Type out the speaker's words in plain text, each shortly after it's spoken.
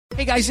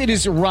Hey guys, it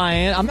is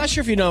Ryan. I'm not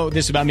sure if you know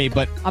this about me,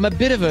 but I'm a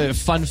bit of a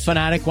fun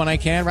fanatic when I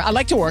can. I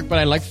like to work, but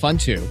I like fun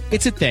too.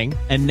 It's a thing.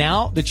 And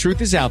now the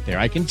truth is out there.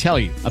 I can tell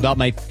you about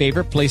my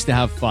favorite place to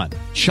have fun.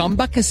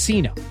 Chumba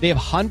Casino. They have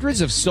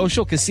hundreds of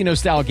social casino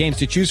style games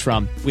to choose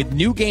from with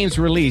new games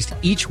released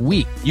each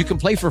week. You can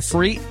play for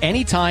free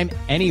anytime,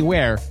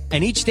 anywhere.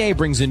 And each day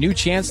brings a new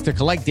chance to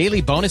collect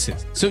daily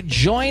bonuses. So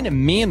join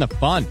me in the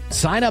fun.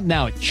 Sign up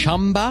now at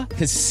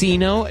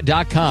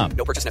ChumbaCasino.com.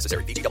 No purchase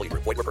necessary. VGW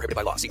Group. Void where prohibited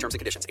by law. See terms and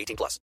conditions.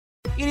 18+.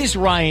 It is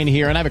Ryan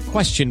here, and I have a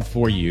question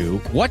for you.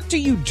 What do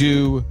you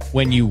do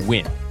when you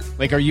win?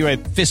 Like, are you a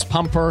fist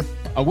pumper,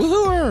 a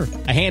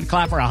woohooer, a hand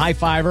clapper, a high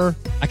fiver?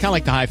 I kind of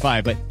like the high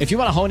five, but if you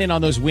want to hone in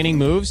on those winning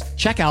moves,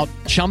 check out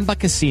Chumba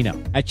Casino.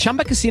 At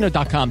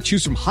ChumbaCasino.com,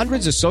 choose from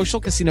hundreds of social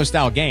casino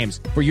style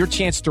games for your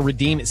chance to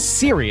redeem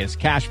serious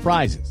cash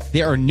prizes.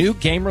 There are new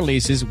game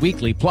releases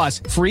weekly, plus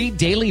free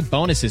daily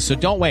bonuses. So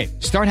don't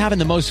wait. Start having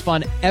the most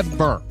fun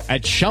ever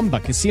at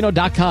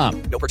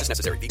ChumbaCasino.com. No purchase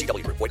necessary.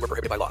 VGW Group. Void where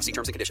prohibited by law. See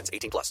terms and conditions.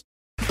 18+.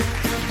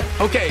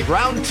 Okay,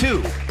 round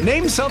two.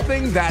 Name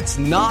something that's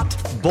not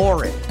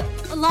boring.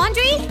 A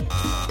laundry?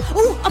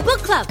 Ooh, a book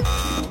club.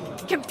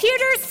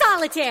 Computer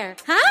solitaire,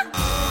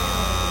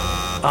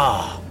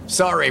 huh?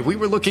 Sorry, we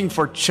were looking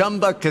for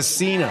Chumba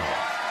Casino.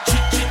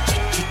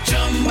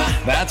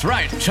 That's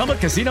right.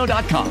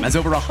 ChumbaCasino.com has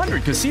over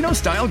 100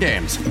 casino-style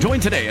games.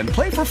 Join today and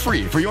play for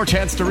free for your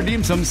chance to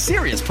redeem some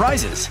serious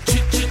prizes.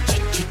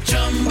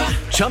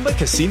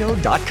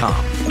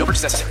 ChumbaCasino.com. No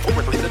purchase necessary. Void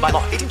where prohibited by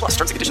law. 18+. Terms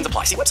and conditions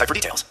apply. See website for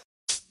details.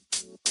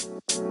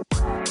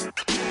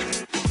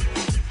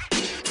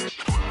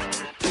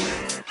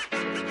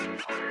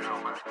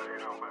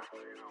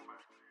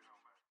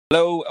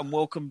 Hello and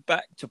welcome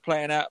back to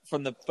Playing Out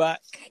from the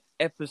Back,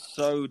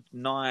 episode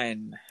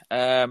 9.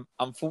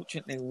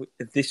 Unfortunately,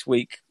 this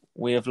week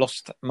we have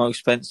lost Mo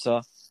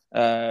Spencer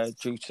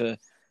due to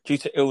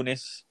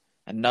illness.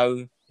 And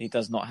no, he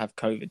does not have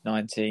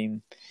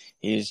COVID-19.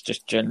 He has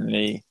just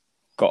generally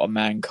got a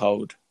man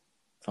cold,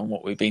 from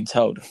what we've been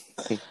told.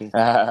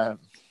 I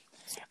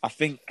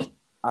think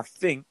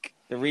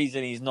the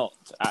reason he's not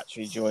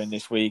actually joined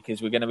this week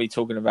is we're going to be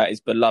talking about his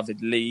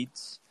beloved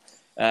Leeds.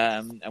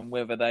 And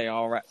whether they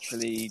are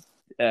actually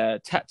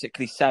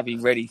tactically savvy,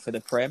 ready for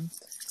the Prem.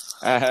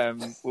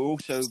 We're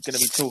also going to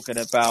be talking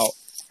about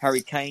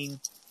Harry Kane,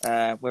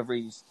 whether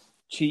he's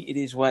cheated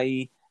his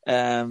way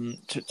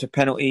to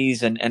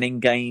penalties and in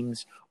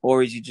games,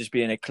 or is he just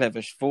being a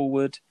clever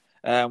forward?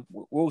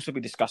 We'll also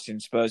be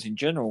discussing Spurs in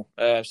general,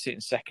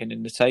 sitting second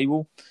in the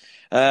table.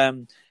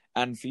 And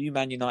for you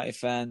Man United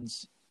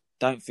fans,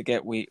 don't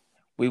forget we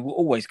will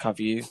always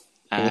cover you.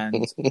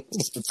 And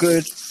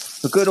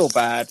for good or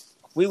bad,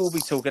 we will be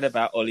talking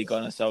about Ole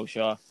Gunnar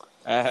Solskjaer.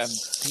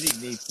 He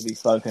needs to be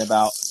spoken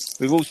about.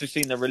 We've also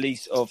seen the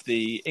release of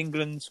the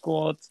England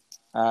squad,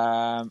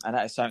 and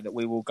that is something that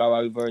we will go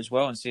over as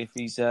well and see if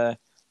he's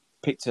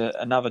picked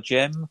another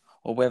gem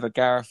or whether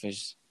Gareth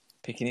is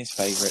picking his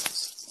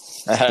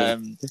favourites.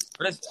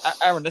 But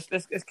Aaron,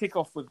 let's kick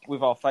off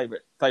with our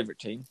favourite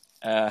team,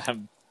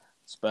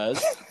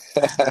 Spurs.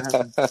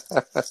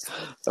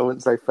 I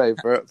wouldn't say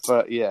favourite,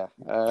 but yeah.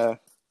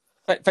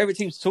 Favorite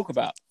teams to talk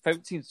about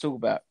because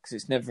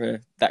it's never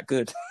that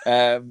good.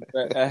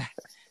 But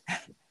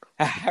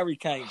Harry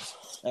Kane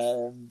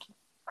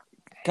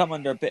come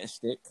under a bit of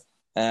stick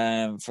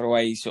for the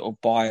way he sort of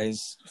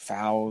buys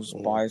fouls,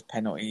 buys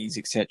penalties,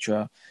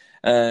 etc.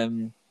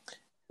 So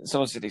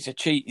obviously he's a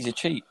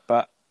cheat.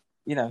 But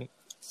you know,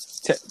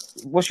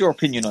 what's your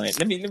opinion on it?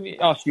 Let me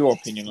ask your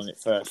opinion on it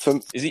first.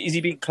 Is he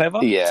being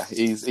clever? Yeah,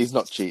 he's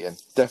not cheating.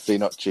 Definitely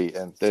not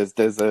cheating. There's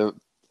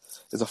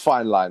a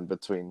fine line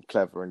between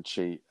clever and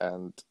cheat,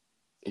 and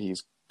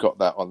he's got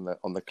that on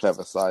the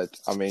clever side.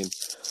 I mean,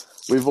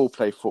 we've all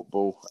played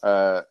football.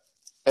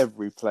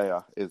 Every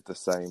player is the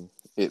same.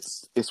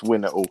 It's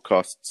win at all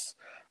costs.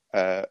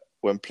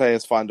 When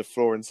players find a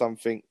flaw in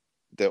something,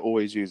 they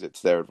always use it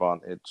to their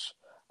advantage.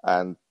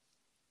 And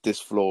this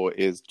flaw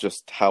is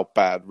just how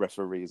bad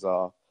referees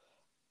are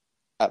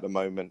at the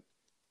moment,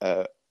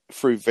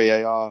 through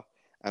VAR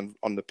and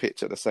on the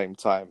pitch at the same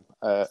time.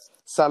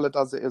 Salah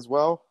does it as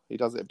well. He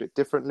does it a bit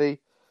differently.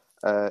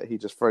 He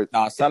just throws.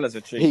 Salah's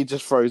a cheat. He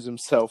just throws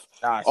himself.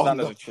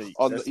 Salah's a cheat.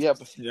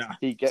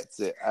 He gets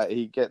it.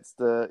 He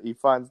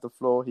finds the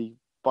floor. He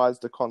buys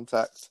the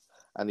contact,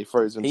 and he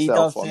throws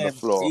himself on the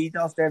floor. He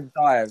does them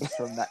dives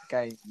from that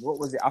game. What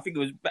was it? I think it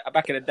was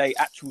back in the day.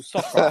 Actual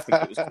soccer. I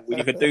think it was called. When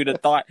you could do the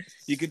dive.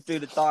 You could do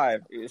the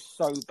dive. It was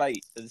so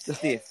bait and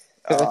stiff.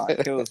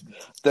 It kills me.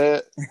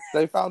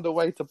 They found a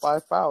way to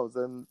buy fouls,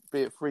 and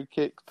be it free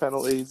kicks,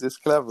 penalties. It's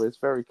clever. It's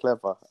very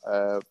clever.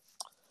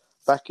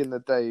 Back in the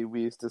day,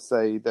 we used to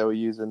say they were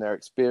using their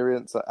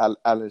experience.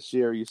 Alan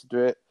Shearer used to do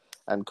it,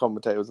 and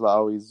commentators were like,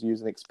 "Oh, he's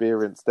using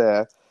experience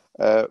there."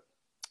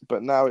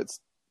 But now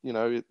it's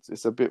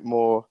a bit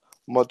more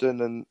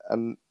modern,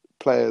 and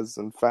players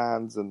and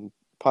fans and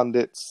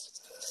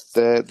pundits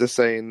they're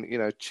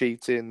saying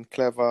cheating,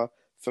 clever.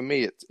 For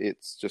me,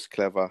 it's just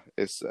clever.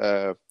 It's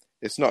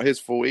not his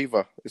fault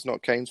either. It's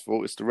not Kane's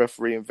fault. It's the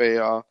referee and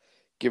VAR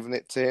giving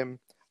it to him.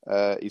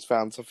 He's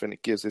found something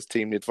that gives his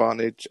team the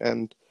advantage,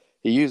 and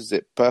he uses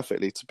it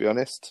perfectly, to be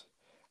honest.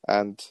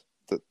 And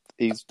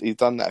he's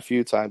done that a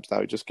few times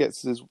now. He just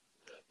gets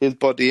his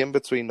body in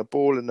between the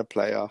ball and the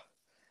player,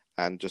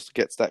 and just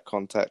gets that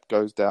contact,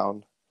 goes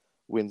down,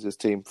 wins his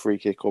team free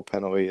kick or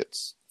penalty.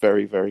 It's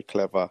very, very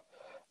clever.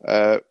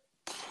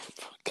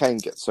 Kane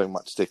gets so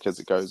much stick as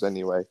it goes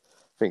anyway.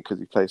 I think because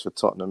he plays for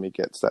Tottenham, he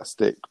gets that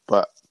stick.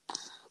 But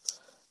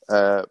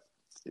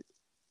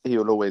he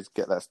will always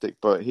get that stick.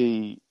 But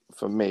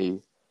for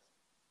me,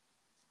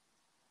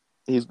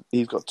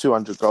 he's got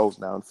 200 goals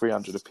now and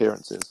 300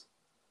 appearances.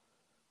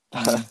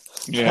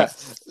 Yeah.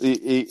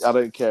 I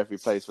don't care if he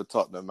plays for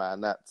Tottenham,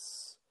 man.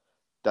 That's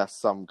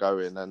some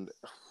going. And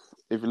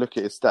if you look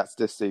at his stats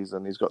this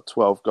season, he's got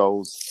 12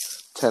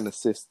 goals, 10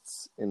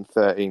 assists in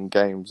 13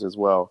 games as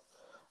well.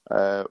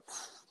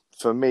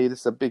 For me,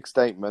 this is a big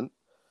statement,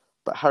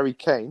 but Harry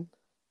Kane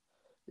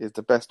is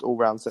the best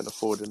all-round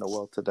centre-forward in the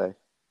world today.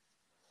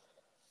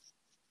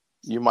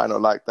 You might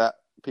not like that.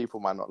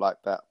 People might not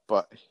like that,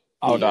 but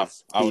Hold up.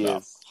 He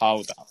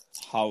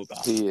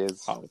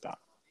is.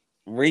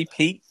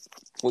 Repeat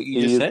what you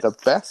He just is said. the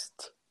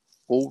best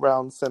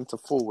all-round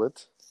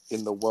centre-forward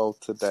in the world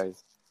today.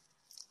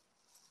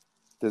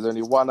 There's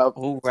only one up.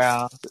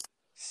 All-round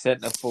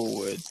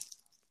centre-forward,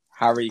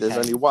 Harry There's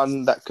Kane. only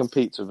one that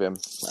competes with him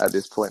at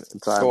this point in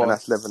time, Go on. and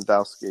that's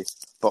Lewandowski.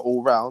 But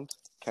all-round,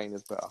 Kane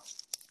is better.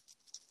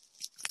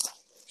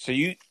 So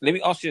let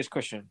me ask you this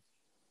question.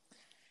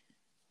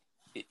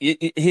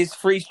 His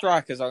three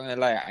strikers I'm going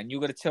to lay out, and you're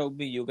going to tell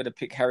me you're going to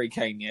pick Harry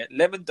Kane, yeah?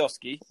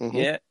 Lewandowski,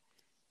 yeah?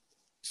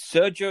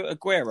 Sergio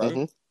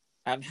Aguero,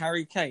 and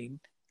Harry Kane,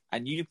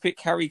 and you pick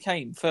Harry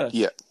Kane first.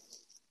 Yeah.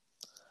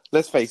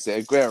 Let's face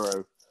it,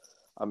 Aguero,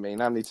 I mean,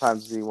 how many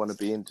times does he want to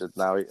be injured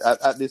now?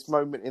 At this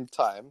moment in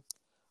time,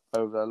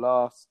 over the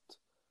last,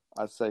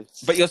 I'd say...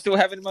 But you're still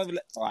having him over...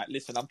 All right,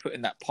 listen, I'm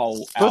putting that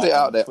poll out. Put it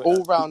out there. Twitter.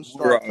 All-round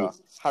striker,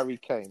 Harry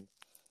Kane.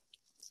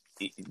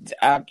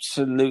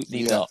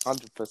 Absolutely not.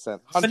 100%.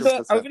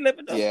 Over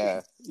Lewandowski?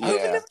 Yeah. Over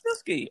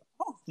Lewandowski?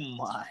 Oh,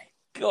 my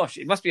gosh.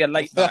 It must be a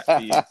late night for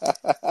you.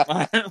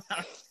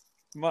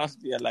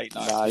 Must be a late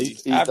night for you.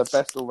 He's the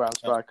best all-round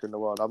striker in the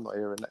world. I'm not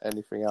hearing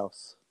anything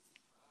else.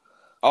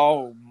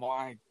 Oh,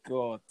 my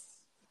God.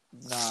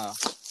 Nah.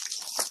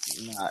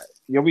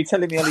 You'll be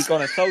telling me Ole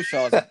Gunnar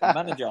Solskjaer's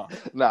manager.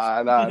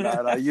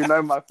 No. You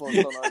know my thoughts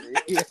on Ole.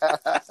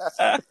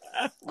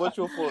 What's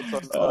your thoughts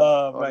on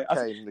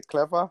Kane? The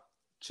clever?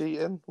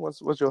 Cheating?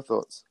 What's your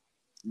thoughts?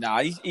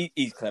 Nah,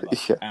 he's clever,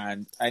 Yeah.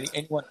 and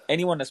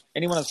anyone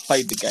that's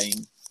played the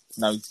game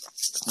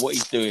knows what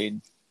he's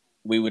doing.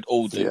 We would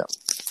all do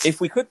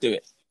if we could do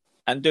it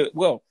and do it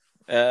well.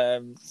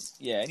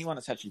 Anyone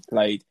that's actually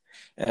played.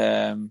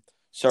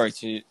 Sorry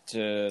to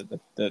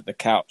the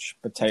couch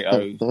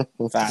potato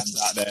fans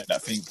out there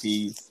that think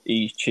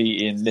he's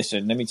cheating.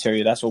 Listen, let me tell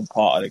you, that's all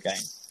part of the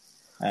game.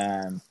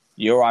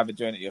 You're either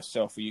doing it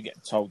yourself or you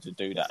get told to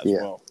do that as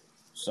well.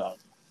 So.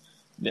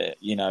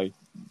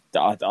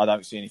 I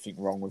don't see anything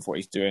wrong with what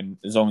he's doing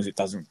as long as it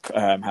doesn't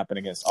happen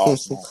against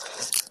Arsenal.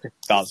 It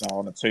does. I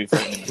want to tooth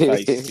him in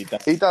the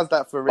face. He does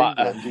that for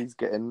England. He's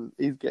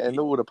getting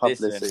all the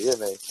publicity,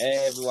 isn't he?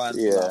 Everyone's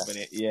loving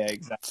it. Yeah,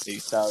 exactly.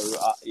 So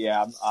I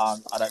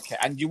don't care.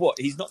 And what?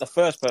 He's not the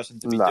first person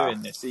to be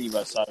doing this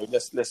either. So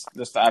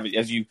let's have it,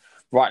 as you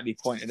rightly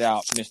pointed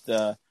out,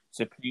 Mr.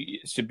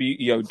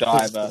 Subbuteo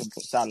Diver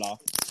Salah.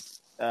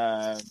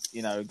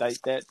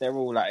 They're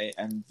all at it,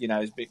 and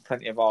there's been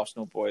plenty of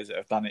Arsenal boys that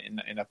have done it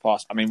in the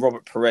past. I mean,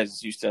 Robert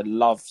Perez used to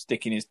love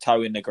sticking his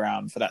toe in the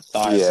ground for that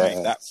dive.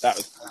 Yeah.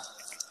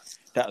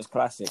 That was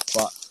classic.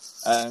 But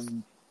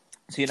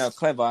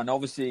clever, and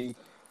obviously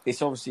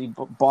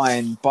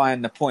buying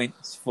the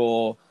points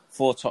for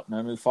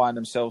Tottenham, who find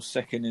themselves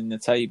second in the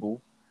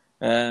table.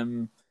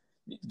 Do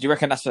you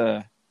reckon that's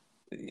a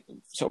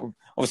sort of,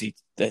 obviously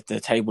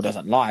the table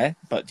doesn't lie,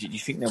 but do you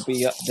think they'll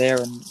be up there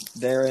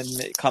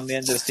and come the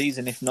end of the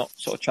season, if not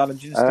sort of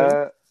challenging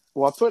still?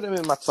 Well, I put them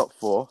in my top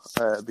four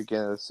at the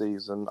beginning of the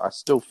season. I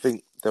still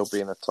think they'll be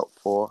in the top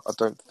four. I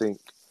don't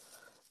think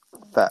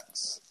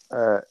that's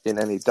in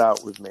any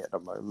doubt with me at the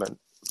moment.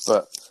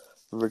 But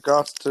with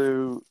regards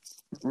to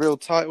real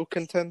title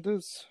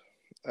contenders,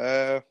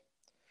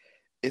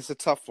 it's a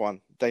tough one.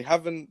 They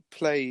haven't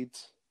played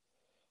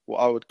what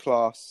I would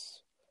class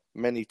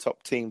many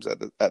top teams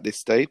at this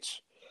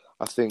stage.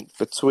 I think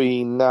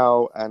between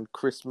now and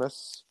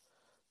Christmas,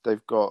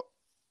 they've got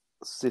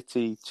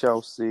City,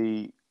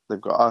 Chelsea,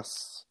 they've got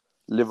us,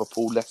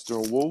 Liverpool, Leicester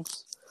and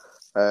Wolves.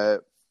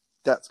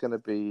 That's going to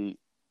be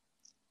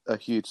a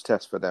huge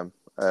test for them.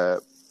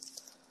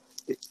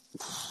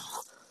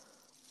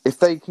 If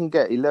they can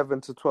get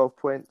 11 to 12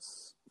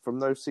 points from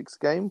those 6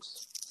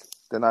 games,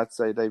 then I'd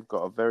say they've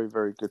got a very,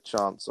 very good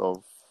chance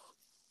of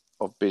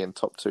being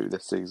top 2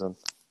 this season.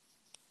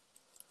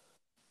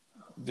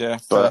 Yeah,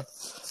 but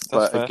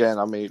fair. Again,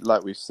 I mean,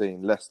 like we've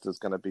seen, Leicester's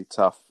going to be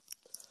tough.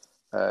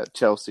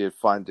 Chelsea are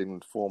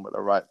finding form at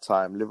the right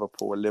time.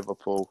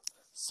 Liverpool,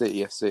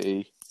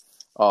 City,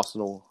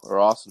 Arsenal or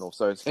Arsenal.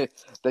 So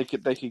they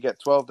could get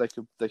 12. They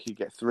could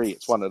get 3.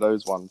 It's one of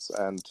those ones.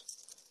 And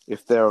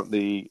if they're on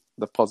the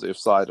positive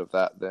side of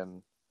that,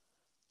 then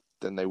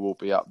they will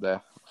be up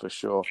there for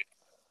sure.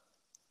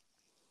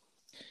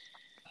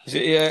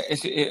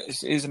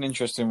 It is an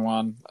interesting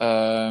one.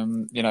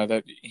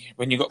 That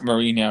when you got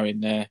Mourinho in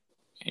there,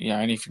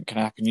 anything can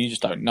happen. You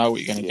just don't know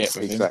what you're going to get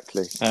with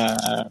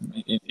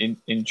him.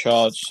 In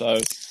charge. So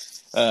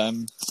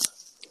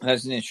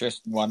that's an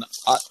interesting one.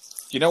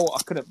 You know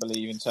what I couldn't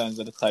believe in terms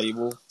of the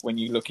table when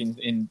you look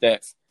in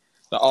depth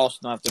that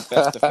Arsenal have the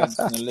best defence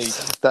in the league.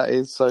 That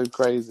is so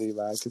crazy,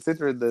 man.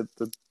 Considering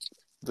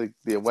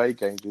the away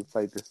games we've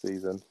played this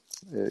season,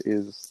 it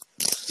is.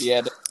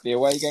 Yeah, the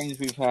away games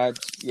we've had.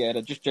 Yeah,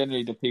 they're just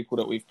generally the people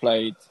that we've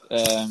played.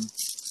 I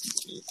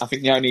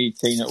think the only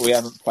team that we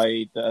haven't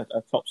played,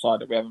 a top side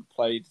that we haven't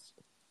played.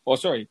 Oh,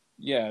 sorry.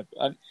 Yeah,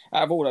 out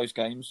of all those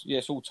games,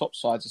 it's all top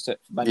sides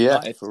except for Man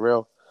United. Yeah, for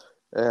real.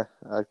 Yeah,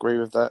 I agree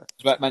with that.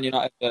 It's about Man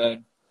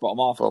United, bottom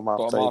half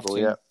table.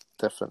 Yeah,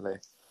 definitely.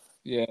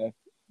 Yeah.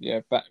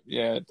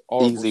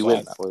 Easy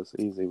win. That was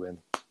easy win.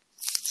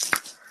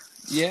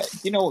 Yeah,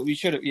 you know what? We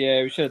should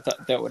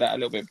have dealt with that a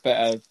little bit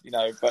better.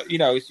 But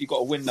you've got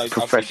to win those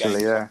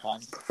professionally. Games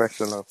sometimes.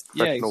 Professional.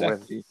 Yeah,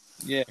 exactly. Win.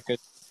 Yeah, because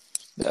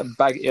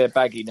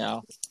baggy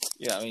now.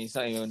 Yeah, I mean, it's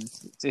not even.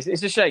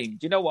 It's a shame.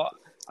 Do you know what?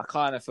 I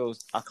kind of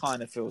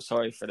feel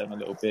sorry for them a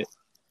little bit.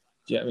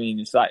 Do you know what I mean?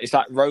 It's like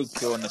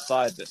roadkill on the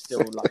side that's still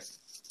like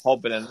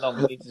hobbling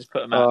along. You just put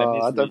them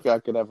out. I don't think I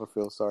could ever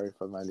feel sorry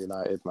for Man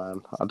United,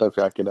 man. I don't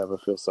think I could ever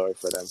feel sorry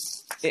for them.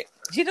 Do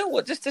you know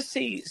what? Just to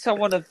see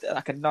someone of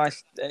like a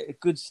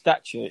good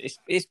stature,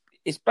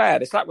 it's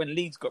bad. It's like when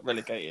Leeds got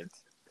relegated.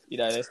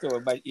 They're still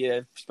supposed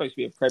to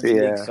be a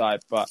Premier League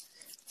side, but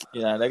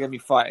they're going to be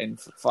fighting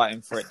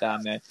for it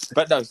down there.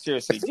 But no,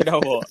 seriously, do you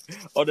know what?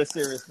 On a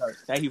serious note,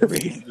 they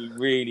really,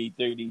 really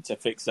do need to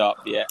fix up.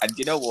 Yeah, and do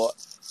you know what?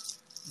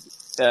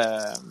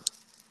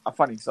 I'm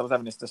funny because I was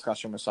having this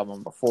discussion with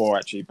someone before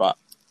actually, but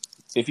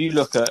if you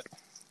look at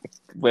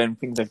when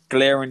things are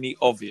glaringly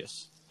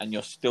obvious and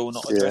you're still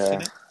not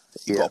addressing it,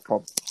 you've got a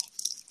problem.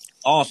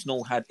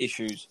 Arsenal had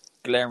issues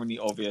glaringly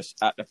obvious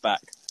at the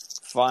back.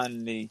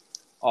 Finally,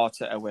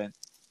 Arteta went,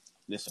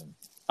 listen,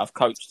 I've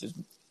coached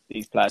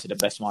these players to the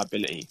best of my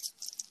ability.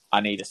 I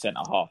need a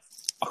centre-half.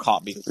 I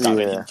can't be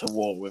going into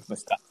war with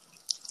Mustafi,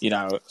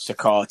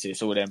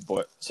 Sokratis, all them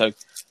boys. So,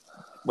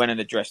 went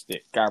and addressed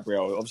it.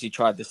 Gabriel obviously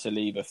tried the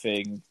Saliba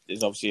thing.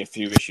 There's obviously a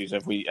few issues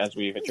as we've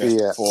addressed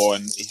before,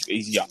 and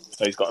he's young,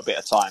 so he's got a bit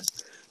of time.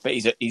 But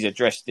he's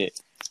addressed it.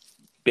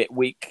 Bit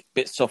weak,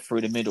 bit soft through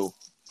the middle.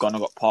 Gone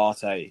and got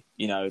Partey,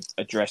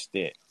 addressed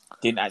it.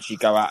 Didn't actually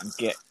go out and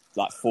get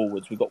like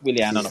forwards. We got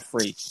Willian on a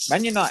free.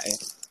 Man United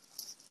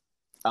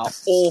are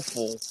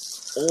awful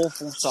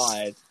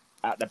side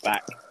at the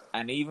back,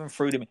 and even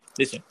through them.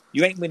 Listen,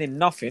 you ain't winning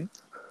nothing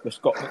with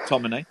Scott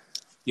McTominay.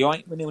 You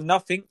ain't winning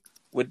nothing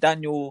with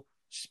Daniel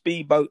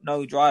Speedboat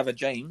No Driver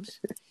James.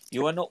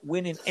 You are not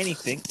winning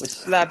anything with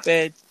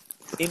Slabhead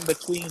in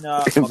between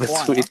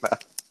Maguire.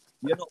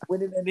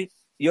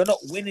 You're not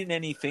winning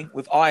anything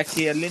with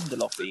IKEA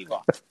Lindelof either.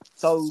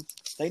 So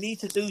they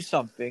need to do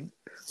something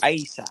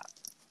ASAP.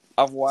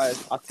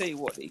 Otherwise, I'll tell you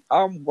what,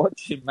 I'm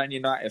watching Man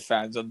United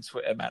fans on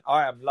Twitter, man.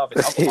 I am loving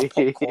it. I've got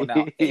my popcorn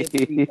out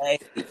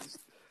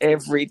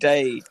every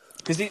day.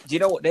 Because do you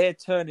know what? They're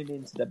turning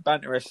into the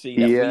Banter FC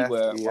that we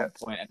were at one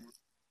point. And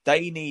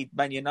they need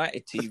Man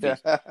United TV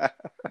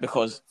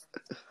because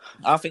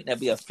I think there'd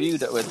be a few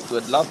that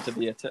would love to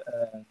be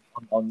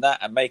on that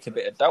and make a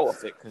bit of dough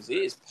off it because it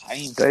is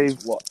painful to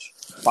watch.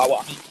 But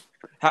what?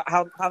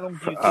 How long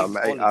do you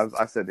think?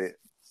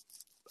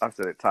 I've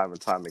said it time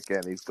and time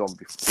again. He's gone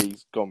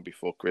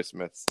before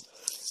Christmas.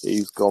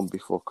 He's gone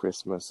before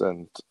Christmas.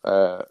 And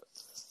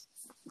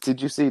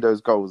did you see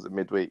those goals at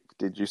midweek?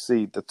 Did you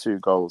see the 2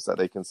 goals that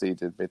they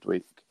conceded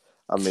midweek?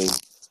 I mean,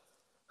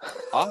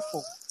 I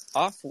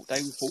thought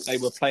they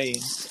were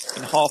playing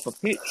in half a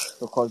pitch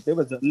because there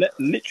was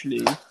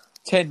literally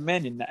 10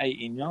 men in the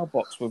 18-yard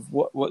box with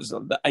what was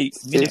the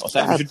 8th minute or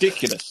something. It was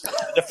ridiculous.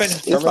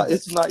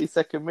 It's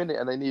 92nd minute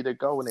and they need a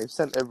goal and they've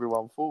sent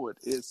everyone forward.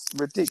 It's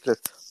ridiculous.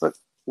 But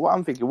what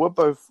I'm thinking, we're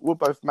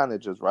both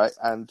managers, right?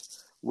 And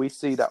we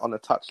see that on a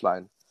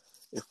touchline.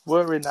 If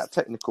we're in that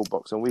technical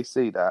box and we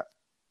see that,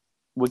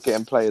 we're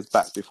getting players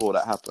back before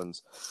that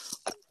happens.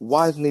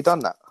 Why hasn't he done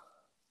that?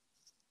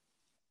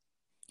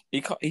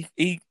 He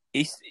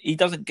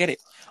doesn't get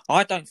it.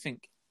 I don't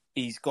think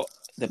he's got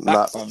the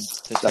backbone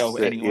to tell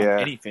anyone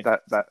anything.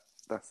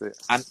 That's it.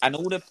 And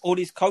all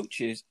his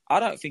coaches, I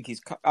don't think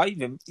he's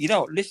even.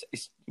 Listen,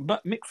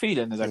 Mick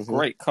Phelan is a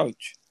great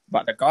coach,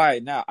 but the guy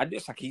now, it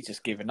looks like he's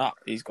just given up.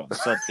 He's gone,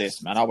 sod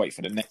this, man. I'll wait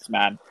for the next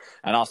man,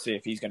 and I'll see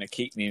if he's going to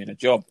keep me in a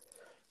job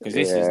because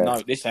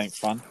this ain't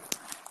fun.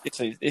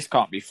 This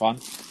can't be fun.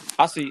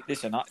 I see.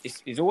 Listen,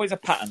 it's always a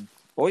pattern.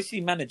 I always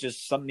see managers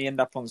suddenly end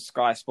up on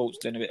Sky Sports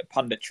doing a bit of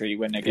punditry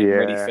when they're getting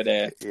ready for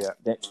their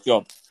next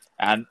job.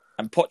 And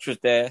Poch was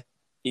there.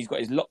 He's got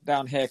his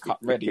lockdown haircut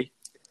ready,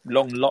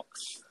 long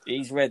locks,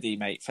 He's ready,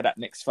 mate, for that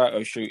next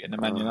photo shoot in the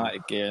Man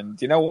United gear. And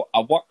do you know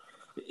what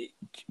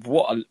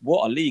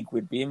a league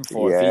we'd be in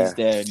for if he's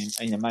there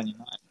in a Man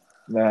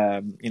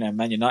United,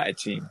 Man United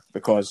team,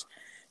 because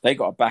they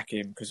got to back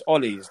him, because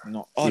Ollie's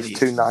not. He's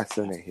too nice,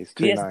 isn't he? He's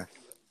too nice.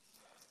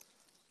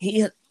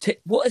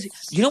 What is it?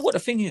 You know what the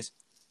thing is?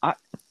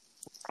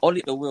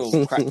 Ollie the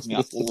Will cracked me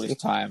up all this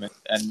time,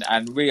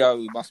 and Rio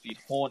must be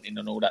haunting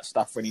and all that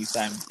stuff when he's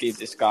saying, give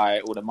this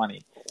guy all the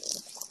money.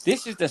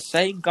 This is the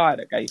same guy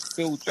that gave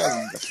Phil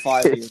Jones a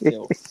 5-year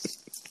deal.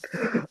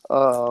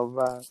 Oh,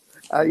 man.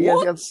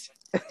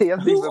 He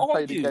hasn't even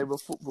played a game of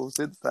football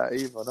since that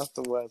either. That's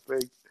the worst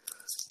thing.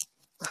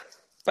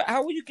 But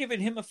how are you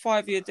giving him a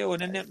 5-year deal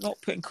and then not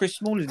putting Chris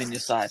Smalling in your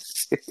side?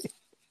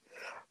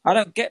 I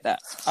don't get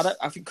that.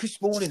 I think Chris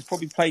Smalling's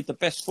probably played the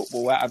best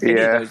football out of any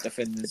of those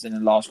defenders in the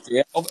last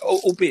year,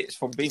 albeit it's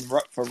from being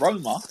for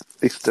Roma.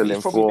 He's still in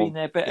form. He's probably been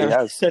their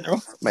better centre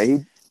off.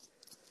 Mate,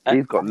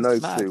 he's got no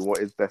clue what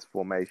his best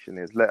formation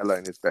is, let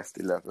alone his best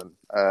 11.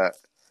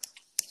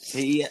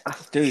 He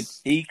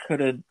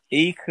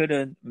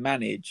couldn't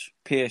manage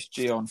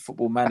PSG on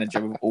Football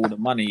Manager with all the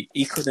money.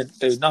 He couldn't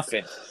do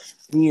nothing.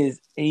 He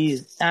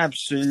is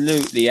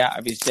absolutely out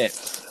of his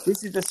depth.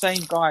 This is the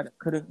same guy that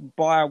couldn't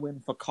buy a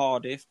win for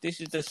Cardiff.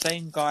 This is the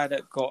same guy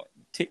that got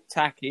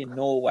tic-tac in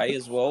Norway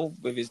as well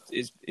with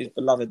his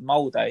beloved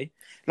Molde.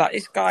 Like,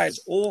 this guy is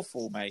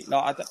awful, mate.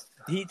 Like,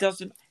 he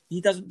doesn't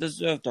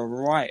deserve the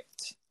right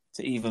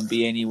to even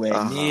be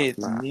anywhere near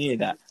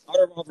that.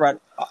 I'd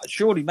rather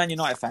surely Man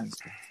United fans,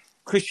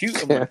 Chris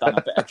Hughton would have done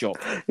a better job.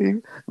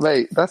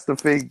 Mate, that's the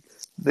thing.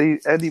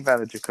 Any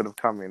manager could have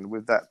come in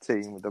with that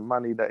team, with the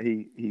money that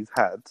he's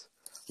had.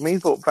 I mean,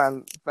 he's got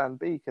Van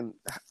Beek, and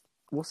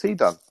what's he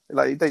done?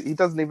 Like, he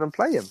doesn't even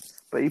play him,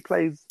 but he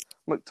plays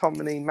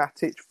McTominay,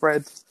 Matic,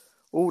 Fred,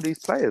 all these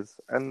players,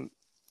 and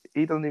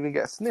he doesn't even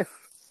get a sniff.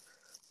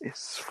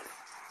 It's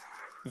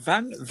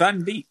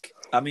Van Beek.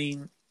 I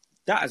mean,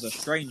 that is a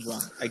strange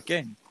one.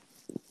 Again,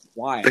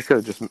 why? They could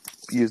have just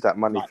used that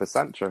money for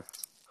Sancho.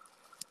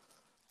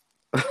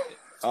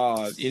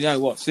 You know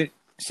what?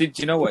 Since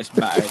you know what, it's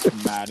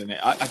mad, isn't it?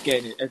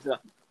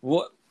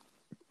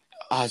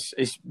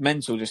 It's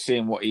mental just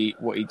seeing what he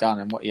done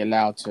and what he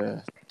allowed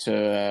to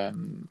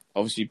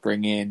obviously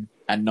bring in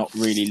and not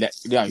really he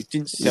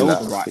didn't sell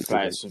the right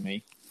players for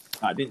me.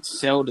 Like, didn't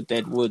sell the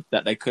dead wood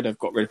that they could have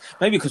got rid of.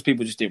 Maybe because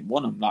people just didn't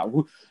want them. Like,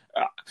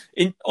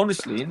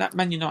 honestly, in that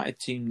Man United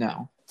team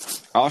now,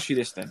 I'll ask you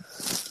this then: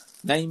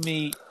 name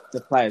me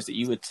the players that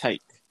you would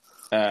take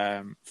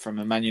from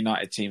a Man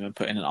United team and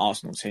put in an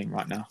Arsenal team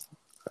right now.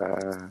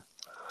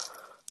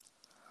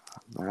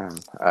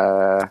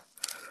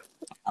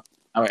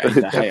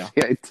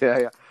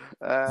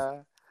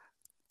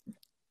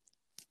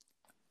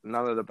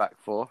 None of the back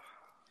four.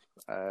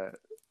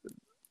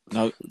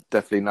 No,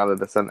 definitely none of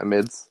the centre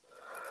mids.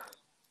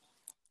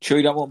 Sure,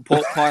 you don't want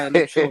pork pie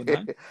and Shaw,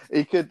 no?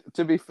 He could.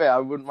 To be fair, I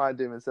wouldn't mind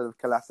him instead of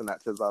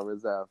Kolasinac as our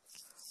reserve.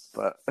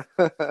 But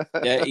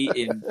they're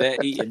eating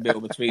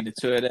middle between the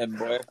two of them,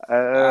 boy.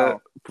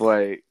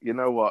 Boy, you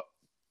know what?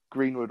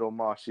 Greenwood or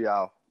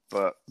Martial,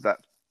 but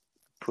that's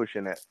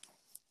pushing it.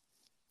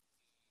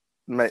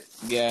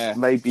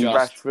 Maybe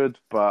Rashford,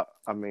 but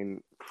I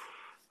mean,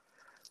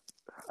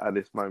 at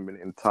this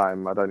moment in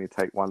time, I'd only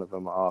take one of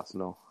them at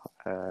Arsenal.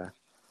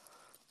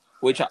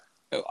 Which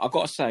I've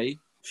got to say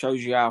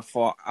shows you how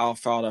far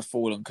they've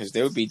fallen, because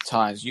there would be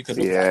times you could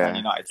look at a Man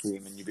United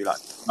team and you'd be like,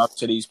 up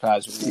to these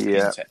players would walk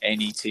into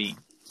any team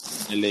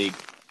in the league,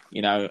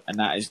 and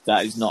that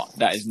is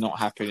not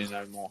happening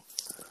no more.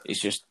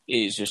 It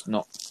is just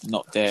not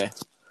there.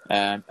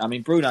 I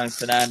mean, Bruno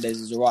Fernandes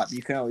is all right, but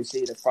you can always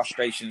see the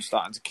frustration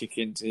starting to kick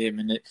into him,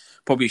 and it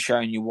probably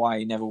showing you why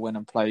he never went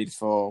and played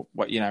for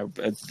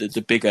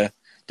the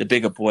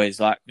bigger boys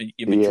like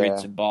your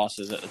Madrids and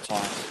Barca's at the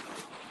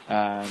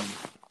time.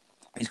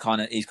 He's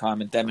kind of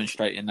been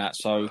demonstrating that.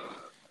 So,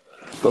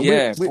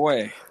 with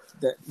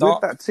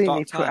that team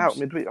he put out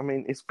midweek, I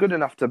mean, it's good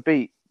enough to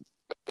beat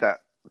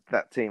that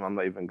team. I'm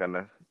not even going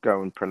to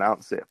go and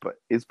pronounce it, but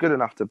it's good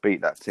enough to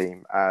beat that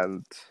team.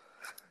 And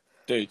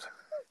dude.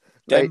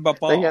 Demba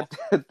Ba. They had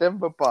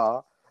Demba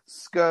Ba,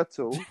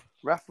 Skirtle,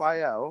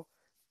 Raphael,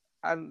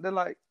 and they're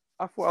like,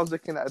 I thought I was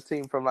looking at a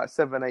team from like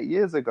 7-8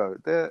 years ago.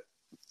 They're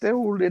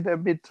all in their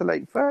mid to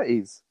late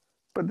 30s.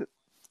 But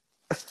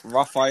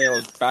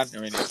Raphael's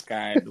bantering this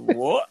guy.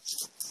 What?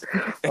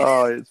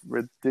 Oh, it's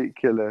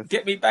ridiculous.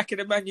 Get me back in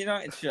the Man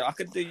United shirt. I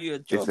could do you a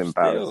job. It's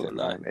embarrassing,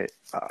 man.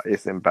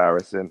 It's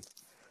embarrassing.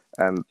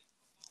 And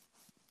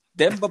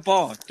Demba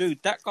Ba,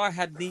 dude, that guy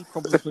had knee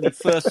problems when he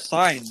first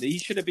signed. He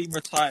should have been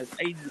retired.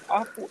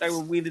 I thought they were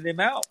wheeling him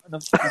out. And I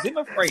was in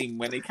a frame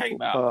when he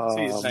came out.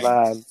 Oh,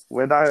 man.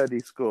 When I heard he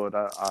scored,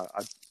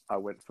 I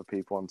went for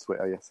people on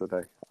Twitter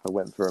yesterday. I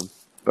went for them.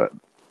 But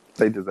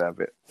they deserve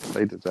it.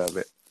 They deserve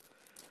it.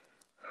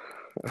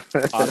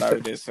 I know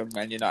there's some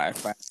Man United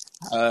fans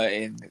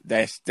hurting.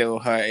 They're still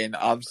hurting.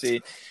 I'm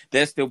seeing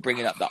they're still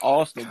bringing up the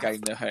Arsenal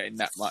game. They're hurting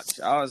that much.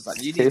 I was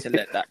like, you need to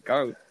let that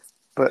go.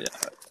 But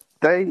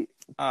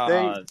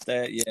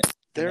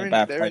they're in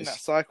that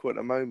cycle at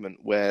the moment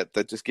where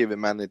they're just giving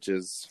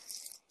managers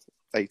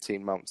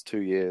 18 months,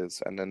 2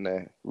 years, and then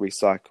they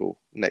recycle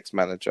next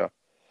manager.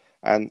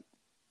 And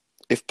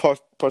if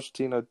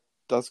Pochettino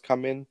does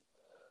come in,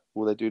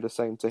 will they do the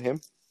same to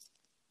him?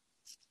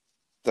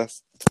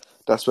 That's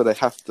where they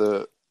have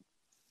to.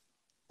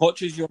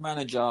 Poch is your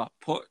manager.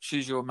 Poch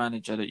is your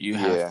manager that you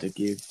have to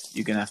give.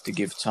 You're going to have to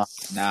give time.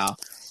 Now,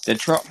 the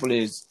trouble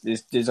is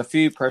there's a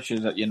few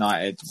pressures at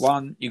United.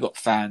 One, you got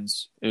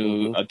fans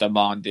who are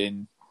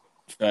demanding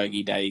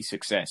Fergie Day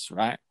success,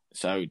 right?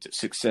 So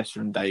success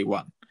from day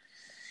one.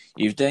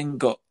 You've then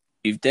got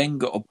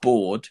a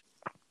board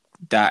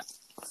that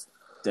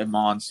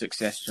demands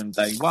success from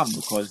day one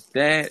because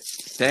they're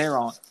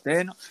not.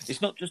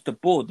 It's not just the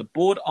board. The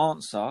board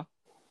answer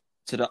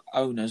to the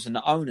owners, and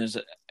the owners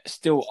are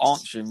still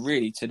answering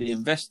really to the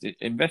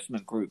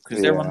investment group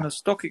because they're on the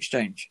stock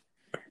exchange.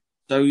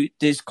 So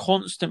there's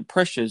constant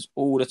pressures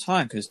all the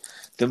time because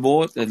the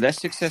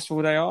less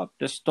successful they are,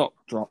 the stock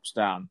drops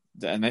down.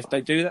 And if they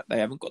do that, they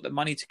haven't got the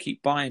money to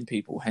keep buying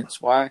people. Hence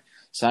why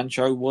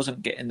Sancho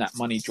wasn't getting that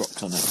money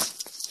dropped on them.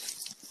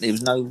 There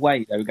was no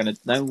way they were going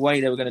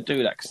to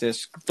do that because their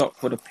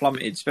stock would have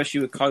plummeted,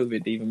 especially with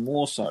COVID, even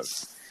more so.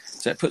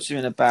 So it puts them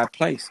in a bad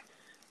place.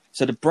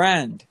 So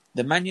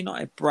the Man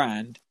United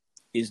brand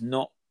is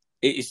not.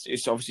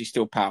 It's obviously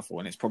still powerful,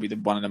 and it's probably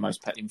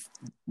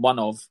one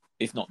of,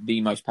 if not the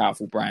most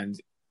powerful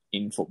brand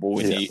in football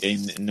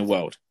in the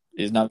world.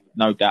 There's no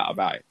doubt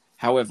about it.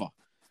 However,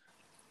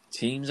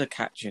 teams are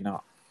catching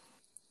up.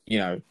 You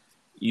know,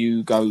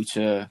 you go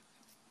to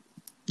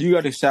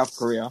South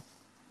Korea.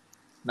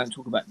 Don't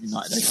talk about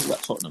United. They talk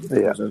about Tottenham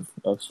because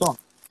of Son.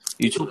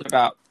 You talk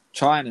about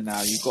China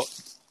now. You've got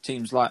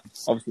teams like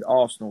obviously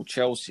Arsenal,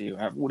 Chelsea, who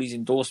have all these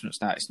endorsements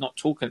now. It's not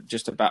talking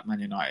just about Man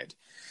United.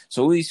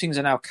 So all these things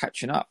are now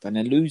catching up, and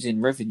they're losing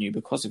revenue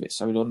because of it.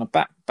 So on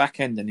the back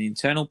end and the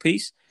internal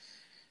piece,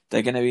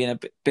 they're going to be in a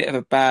bit of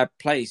a bad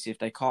place if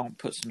they can't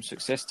put some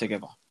success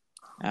together.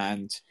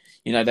 And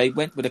they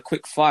went with a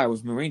quick fire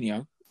with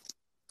Mourinho.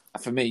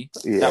 For me,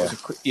 that was a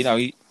quick.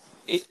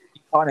 It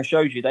kind of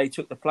shows you they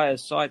took the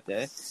players' side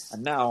there,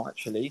 and now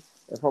actually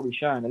they're probably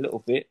showing a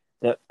little bit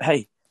that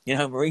hey,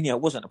 Mourinho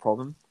wasn't the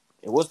problem;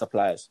 it was the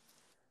players,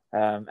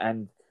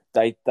 and.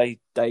 They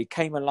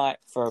came alight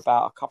for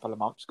about a couple of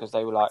months because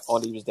they were like,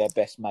 Ollie was their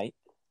best mate.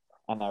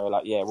 And they were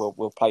like, yeah,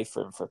 we'll play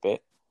for him for a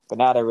bit. But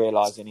now they're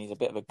realising he's a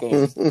bit of a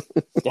goon.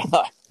 They're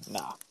like,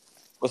 nah,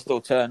 we'll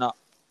still turn up,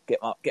 get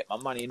my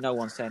money. No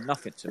one's saying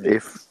nothing to me.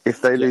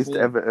 If they lose to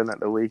Everton at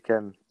the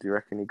weekend, do you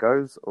reckon he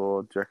goes?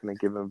 Or do you reckon they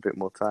give him a bit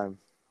more time?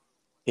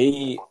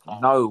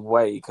 No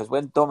way. Because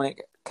when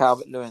Dominic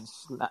Calvert-Lewin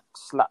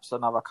slaps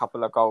another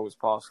couple of goals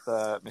past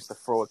Mr.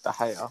 Fraud De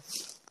Gea,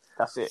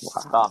 that's it. Wow.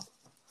 It's done.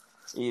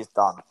 He is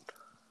done.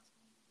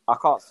 I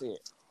can't see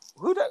it.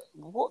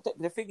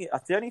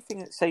 The only thing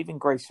that's saving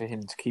grace for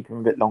him to keep him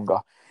a bit longer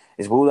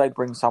is will they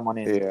bring someone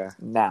in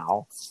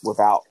now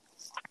without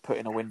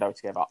putting a window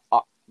together?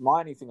 My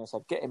only thing is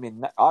I'd get him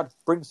in. I'd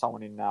bring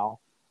someone in now,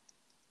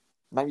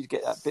 maybe to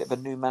get a bit of a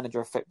new manager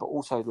effect, but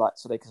also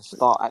so they can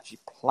start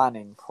actually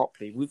planning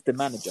properly with the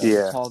manager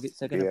the targets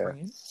they're going to bring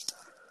in.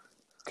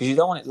 Because you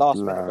don't want it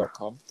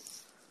lastminute.com.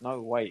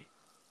 No way.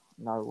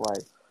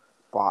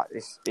 But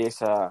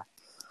it's a.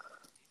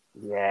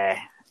 Yeah,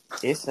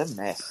 it's a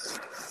mess.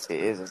 It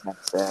is a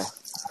mess there.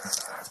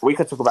 We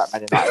could talk about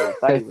Man United all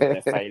day with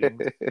their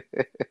failings.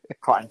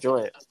 Quite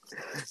enjoy it.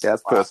 Yeah,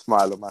 let's put a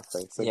smile on my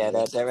face. Yeah,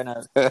 they're in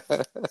a...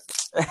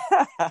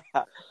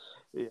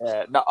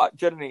 yeah, no,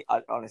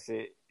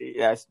 honestly,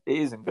 it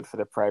isn't good for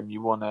the Prem.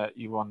 You want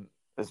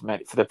as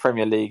many... For the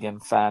Premier League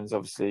and fans,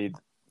 obviously,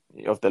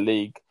 of the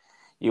league,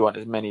 you want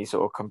as many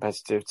sort of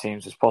competitive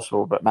teams as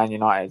possible. But Man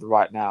United,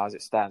 right now, as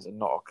it stands, are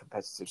not a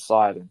competitive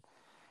side. And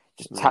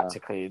just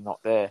tactically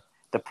not there.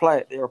 There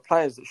are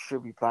players that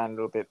should be playing a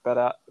little bit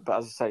better, but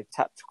as I say,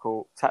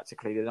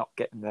 tactically they're not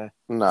getting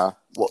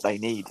what they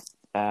need.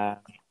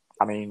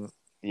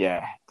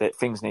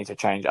 Things need to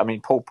change. I mean,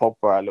 Paul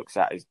Pogba looks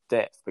at his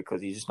depth because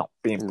he's just not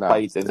being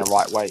played in the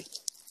right way.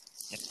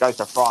 He goes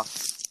to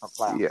France, not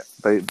play. Yeah,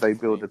 they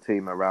build a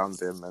team around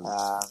him, and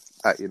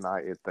at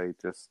United they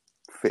just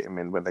fit him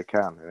in when they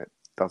can, and it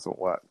doesn't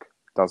work.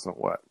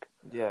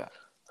 Yeah.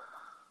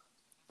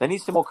 They need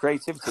some more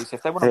creativity. So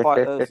if they want to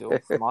buy Ozil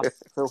from us,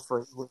 feel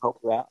free. We'll help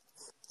you out.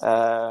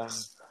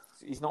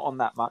 He's not on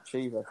that much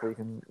either, if we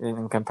can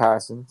in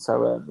comparison.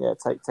 So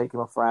take him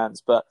off for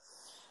hands. But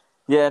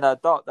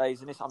dark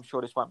days, and I'm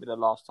sure this won't be the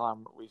last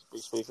time we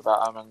speak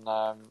about them.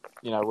 And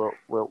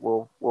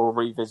we'll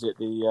revisit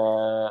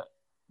the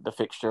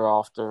fixture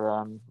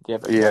after the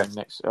Everton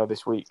game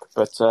this week.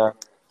 But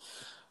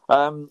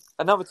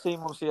another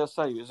team, obviously, I'll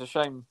say it was a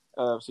shame.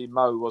 Obviously,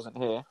 Mo wasn't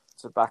here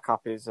to back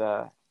up his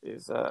second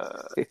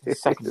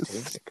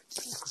team, if we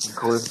can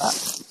call it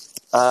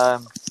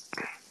that.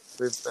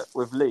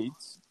 With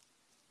Leeds,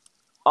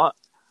 I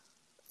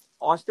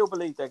still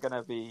believe they're going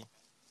to be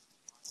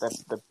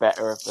the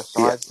better of the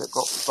sides that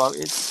got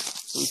voted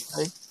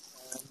recently.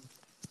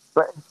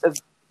 But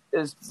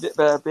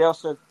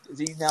Bielsa, has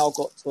he now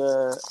got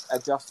to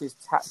adjust his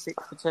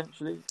tactics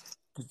potentially?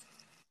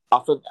 I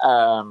think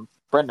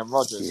Brendan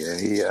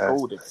Rodgers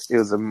schooled him. It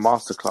was a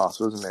masterclass,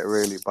 wasn't it,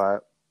 really, by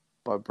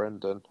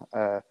Brendan.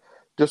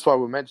 Just while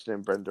we're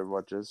mentioning Brendan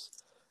Rodgers,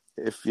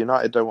 if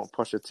United don't want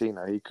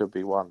Pochettino, he could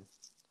be one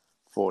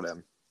for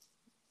them.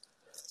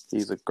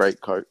 He's a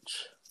great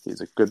coach. He's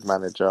a good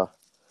manager.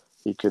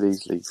 He could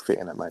easily fit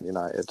in at Man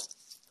United.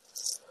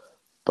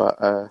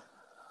 But no,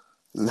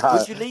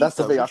 Would you leave, that's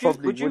the thing. I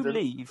probably would you wouldn't,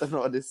 leave?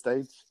 not at this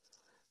stage.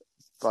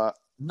 But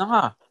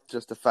Nah,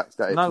 just the fact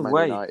that it's no Man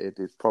way. United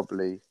is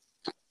probably,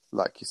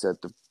 like you said,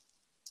 the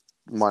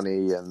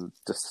money and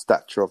the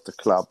stature of the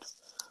club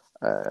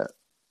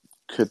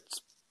could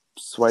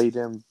sway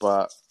him.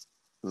 But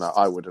no,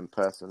 I wouldn't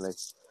personally.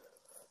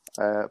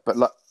 But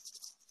like,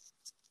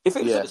 if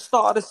it was at the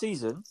start of the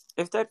season,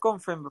 if they'd gone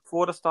for him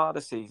before the start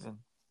of the season,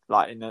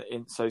 like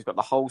so he's got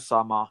the whole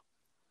summer,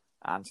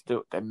 and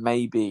still then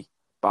maybe.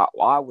 But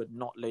I would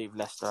not leave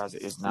Leicester as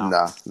it is now.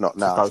 Nah, not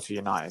now. To go to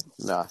United.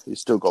 Nah, you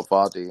still got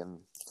Vardy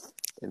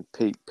in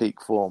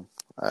peak form.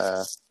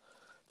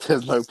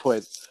 There's no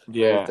point.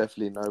 Yeah, There's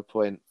definitely no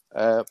point.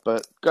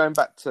 But going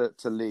back to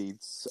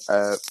Leeds,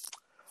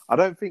 I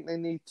don't think they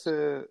need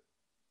to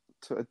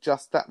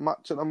adjust that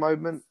much at the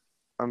moment.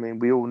 I mean,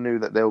 we all knew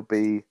that they'll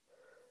be,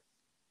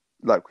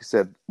 like we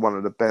said, one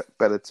of the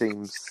better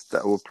teams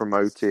that were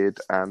promoted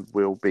and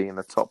will be in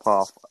the top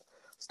half.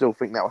 Still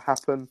think that will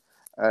happen.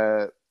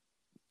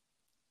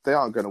 They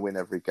aren't going to win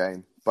every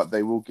game, but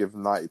they will give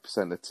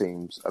 90% of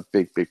teams a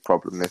big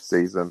problem this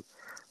season.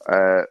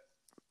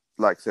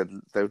 Like I said,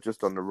 they were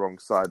just on the wrong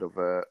side of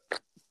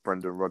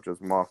Brendan Rodgers'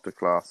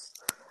 masterclass.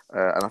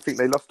 And I think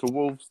they lost to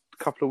Wolves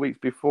a couple of weeks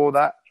before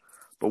that.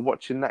 But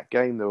watching that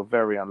game, they were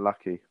very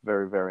unlucky.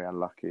 Very, very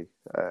unlucky.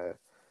 The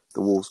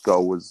Wolves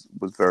goal was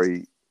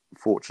very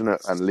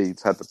fortunate and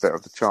Leeds had the better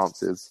of the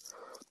chances.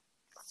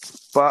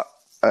 But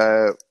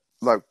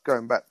like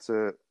going back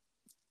to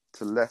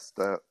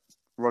Leicester,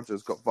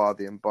 Rodgers got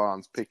Vardy and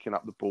Barnes picking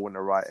up the ball in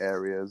the right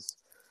areas.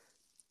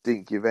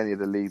 Didn't give any of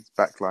the Leeds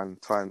backline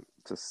time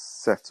to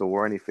settle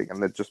or anything,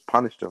 and they just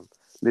punished him.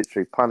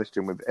 Literally punished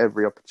him with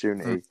every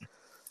opportunity.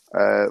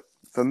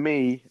 For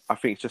me, I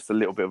think it's just a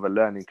little bit of a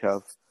learning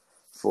curve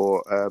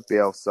for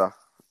Bielsa.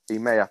 He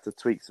may have to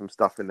tweak some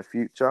stuff in the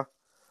future,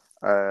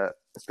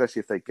 especially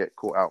if they get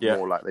caught out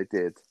more like they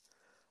did.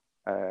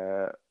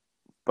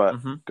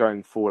 But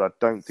going forward, I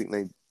don't think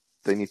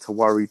they need to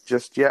worry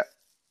just yet.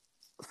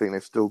 I think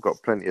they've still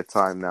got plenty of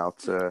time now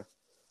to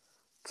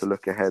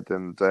look ahead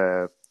and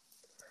to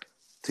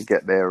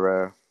get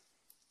their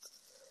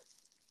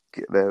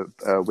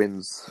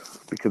wins,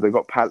 because they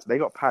got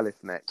Palace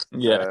next.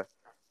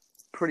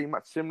 Pretty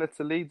much similar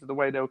to Leeds, the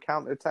way they'll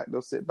counter attack.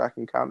 They'll sit back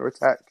and counter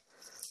attack.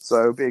 So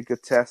it'll be a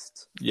good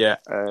test. Yeah,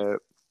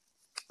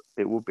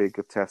 it will be a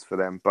good test for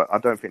them, but I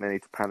don't think they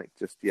need to panic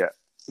just yet.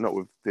 Not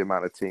with the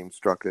amount of teams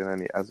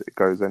struggling as it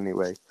goes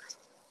anyway.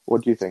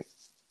 What do you think?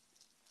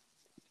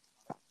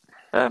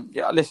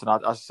 Listen,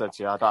 I said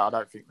to you, I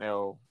don't think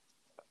they'll.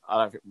 I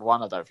don't think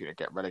they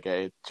get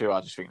relegated. Two,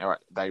 I just think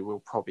they will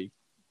probably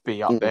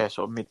be up there,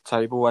 sort of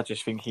mid-table. I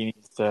just think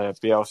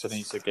Bielsa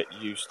needs to get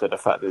used to the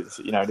fact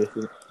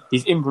that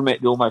he's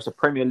implemented almost a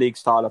Premier League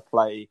style of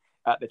play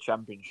at the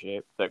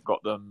Championship that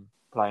got them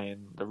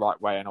playing the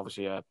right way, and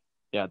obviously,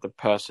 the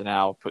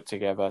personnel put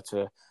together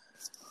to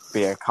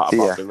be a cut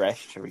above the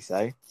rest, shall we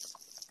say?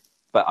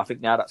 But I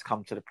think now that's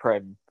come to the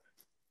Prem,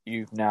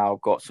 you've now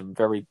got some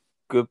very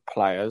good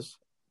players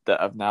that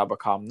have now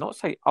become I'm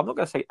not going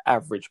to say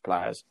average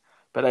players,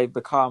 but they've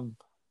become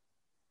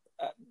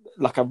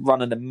like a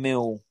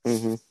run-of-the-mill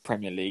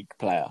Premier League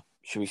player,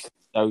 should we say.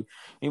 So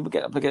we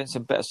get up against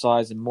some better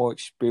size and more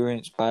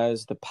experienced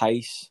players, the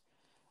pace.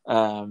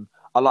 I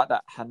like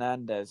that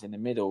Hernandez in the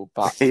middle,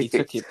 but he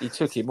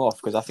took him off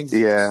because I think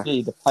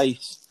the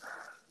pace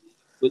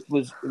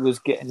was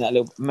getting that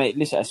little. Mate,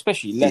 listen,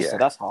 especially Leicester,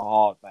 that's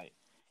hard, mate.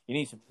 You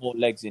need some more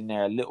legs in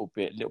there, a little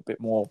bit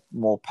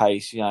more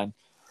pace.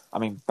 I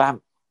mean,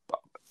 Bam.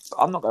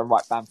 I'm not going to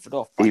write Bamford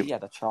off, but he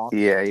had a chance.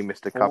 Yeah, he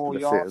missed a couple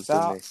of sitters,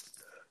 didn't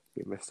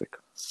he? He missed a.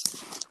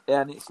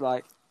 Yeah, and it's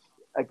like,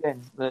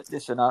 again,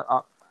 listen,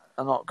 I'm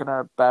not going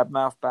to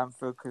badmouth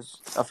Bamford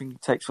because I think he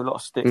takes a lot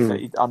of stick,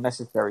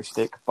 unnecessary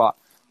stick. But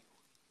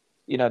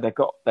they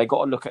got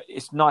to look at.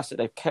 It's nice that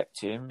they've kept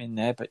him in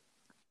there, but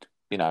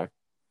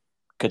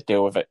could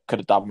deal with it. Could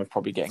have done with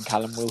probably getting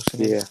Callum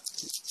Wilson in,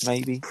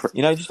 maybe.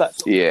 Just that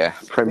sort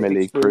of Premier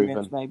League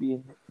proven,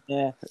 maybe.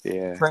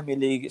 Premier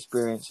League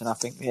experience, and I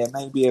think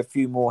maybe a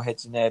few more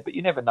heads in there. But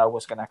you never know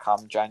what's going to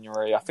come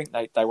January. I think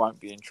they won't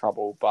be in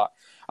trouble, but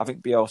I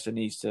think Bielsa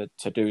needs to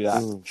do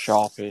that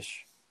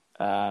sharpish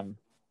and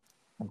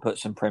put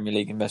some Premier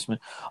League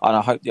investment. And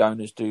I hope the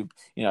owners do.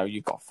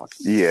 You've got a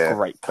fucking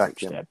great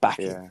coach there. Back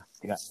him.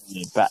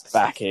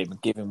 Back him.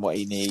 Give him what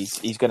he needs.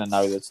 He's going to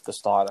know the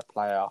style of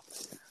player,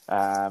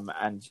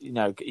 and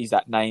he's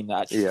that name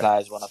that actually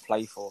players want to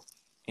play for.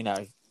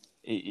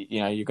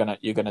 You're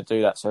gonna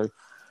do that. So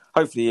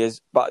hopefully he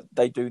is, but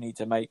they do need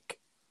to make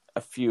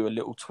a few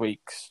little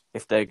tweaks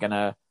if they're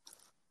gonna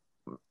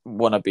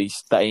want to be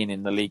staying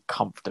in the league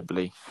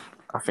comfortably.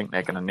 I think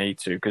they're going to need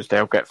to because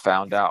they'll get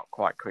found out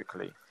quite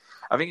quickly.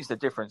 I think it's the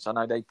difference. I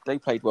know they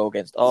played well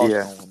against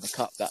Arsenal in the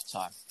cup that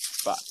time,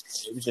 but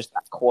it was just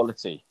that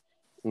quality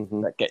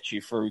that gets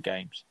you through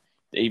games.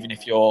 Even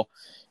if you're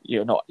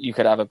not, you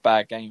could have a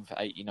bad game for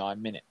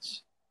 89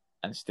 minutes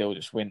and still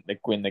just win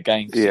the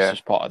game because it's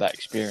just part of that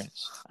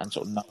experience and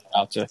sort of know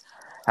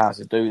how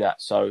to do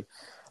that. So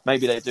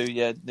maybe they do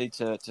need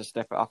to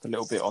step it up a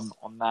little bit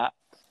on that.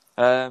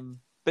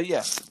 But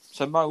yeah,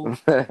 so Mo,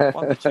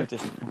 one or two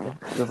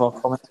different with our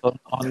comments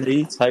on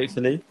Leeds,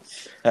 hopefully.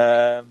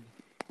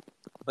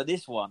 But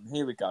this one,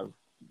 here we go.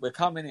 We're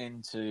coming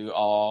into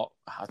our,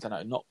 I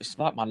don't know, it's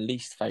like my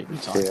least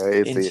favourite time. Yeah,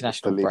 it is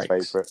international the least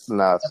breaks. favourite.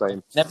 No,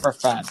 same. Never a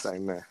fan.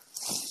 Same there.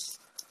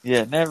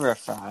 Yeah, never a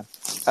fan.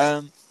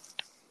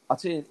 I'll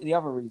tell you, the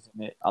other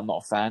reason I'm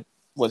not a fan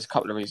was a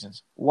couple of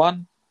reasons.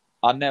 One,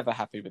 I'm never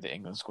happy with the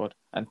England squad.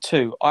 And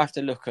two, I have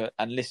to look at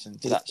and listen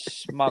to that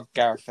smug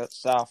Gareth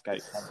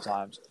Southgate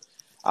sometimes.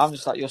 I'm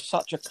just like, you're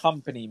such a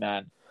company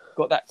man.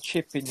 Got that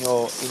chip in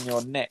your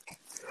neck.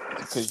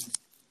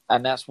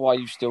 And that's why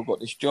you've still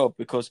got this job,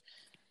 because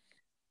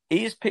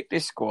he has picked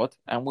this squad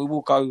and we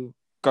will go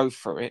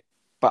through it.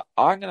 But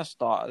I'm going to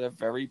start at the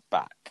very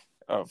back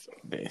of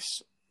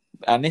this.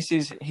 And this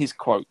is his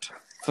quote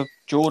for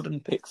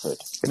Jordan Pickford.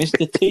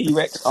 Mr.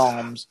 T-Rex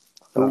Arms,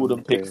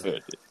 Jordan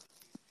Pickford.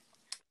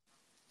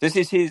 This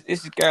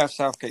is Gareth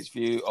Southgate's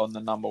view on the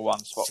number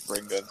one spot for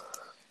England.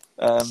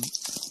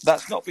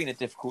 That's not been a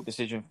difficult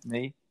decision for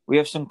me. We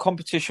have some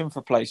competition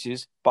for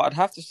places, but I'd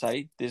have to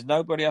say there's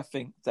nobody I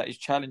think that is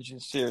challenging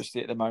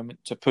seriously at the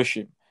moment to push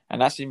him,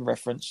 and that's in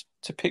reference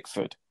to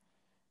Pickford.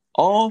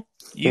 Are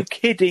you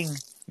kidding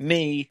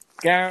me,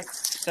 Gareth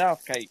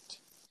Southgate?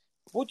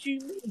 What do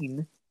you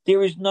mean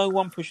there is no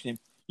one pushing him?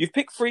 You've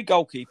picked 3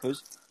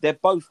 goalkeepers. They're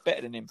both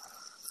better than him.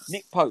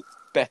 Nick Pope,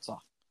 better.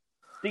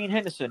 Dean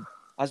Henderson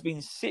has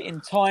been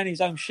sitting tying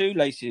his own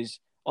shoelaces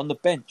on the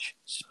bench.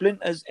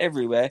 Splinters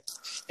everywhere.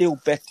 Still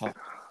better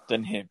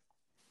than him.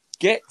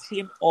 Get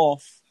him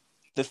off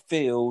the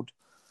field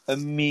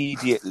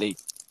immediately.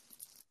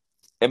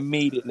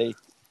 Immediately.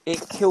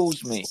 It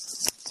kills me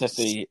to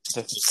see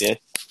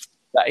it.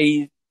 That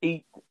he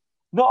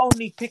not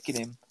only picking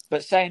him,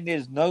 but saying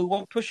there's no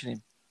one pushing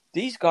him.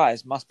 These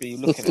guys must be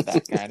looking at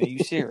that guy. Are you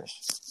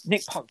serious?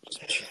 Nick Pope,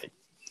 especially.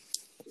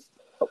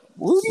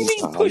 What do you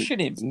mean pushing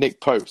him?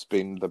 Nick Pope's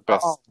been the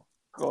best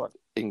God.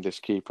 English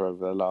keeper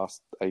over the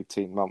last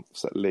 18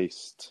 months at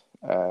least.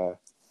 I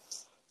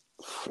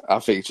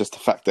think it's just the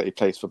fact that he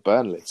plays for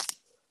Burnley. It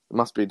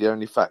must be the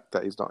only fact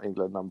that he's not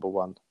England number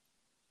one.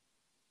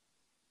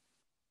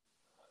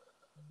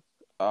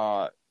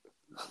 Oh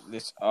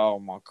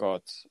my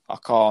God. I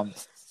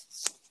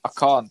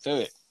can't do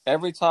it.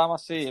 Every time I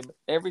see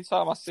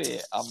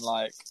it, I'm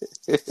like,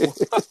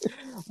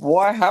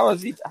 why? How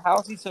has he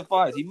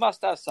survived? He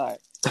must have something.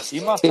 He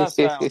must have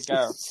something on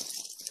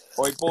Gareth.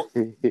 Or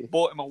he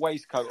bought him a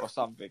waistcoat or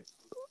something.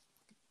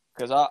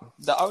 Because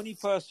the only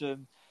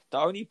person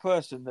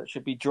that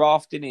should be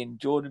drafting in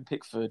Jordan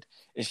Pickford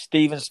is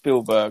Steven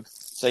Spielberg,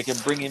 so they can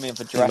bring him in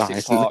for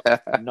Jurassic Park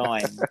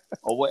 9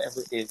 or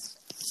whatever it is.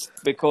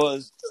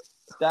 Because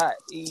that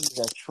he's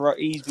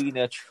been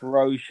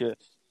atrocious.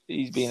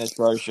 He's been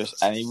atrocious,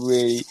 and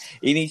he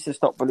needs to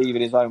stop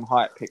believing his own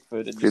hype,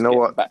 Pickford, and just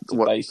get back to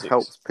basics. What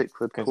helps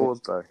Pickford cause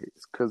though?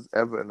 It's because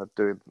Everton are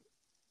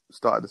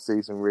started the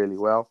season really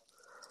well,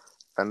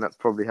 and that's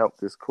probably helped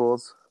his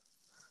cause.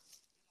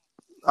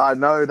 I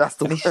know that's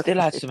the. And he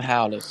still has some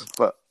howlers,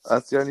 but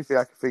that's the only thing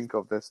I can think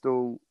of. They're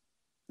still,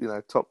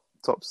 top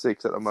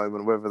 6 at the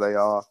moment, whether they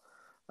are,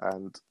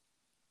 and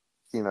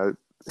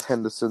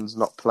Henderson's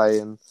not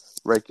playing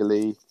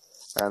regularly,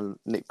 and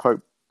Nick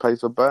Pope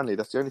plays for Burnley.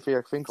 That's the only thing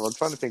I can think of. I'm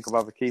trying to think of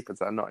other keepers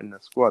that are not in the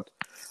squad.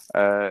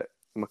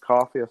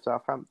 McCarthy of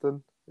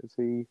Southampton, is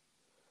he?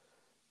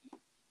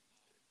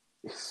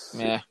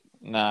 Yeah,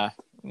 nah.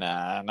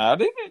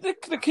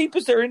 The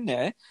keepers that are in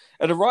there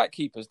are the right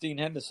keepers: Dean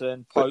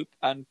Henderson, Pope,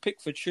 and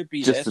Pickford should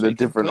be just there. in a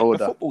different order.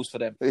 The footballs for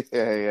them.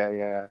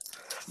 Yeah.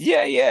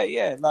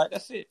 Like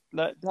that's it.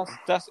 Like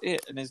that's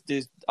it. And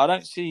I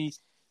don't see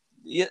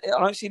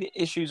the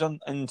issues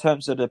in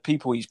terms of the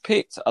people he's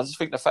picked. I just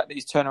think the fact that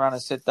he's turned around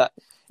and said that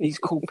he's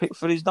called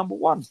Pickford his number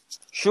one.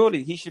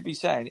 Surely he should be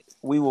saying,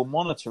 "We will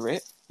monitor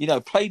it."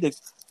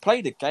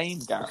 Play the game,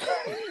 Gareth.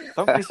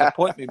 Don't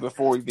disappoint me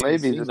before we've even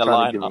seen the lineup. Maybe he's just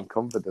trying to give him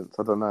confidence.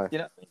 I don't know.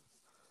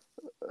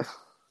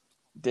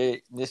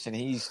 Listen,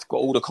 he's got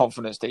all the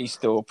confidence that he's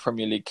still a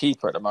Premier League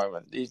keeper at the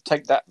moment.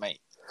 Take that, mate.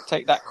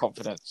 Take that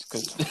confidence,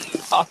 because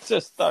I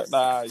just don't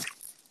know.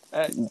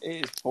 It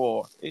is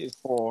poor. It is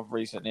poor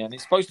recently, and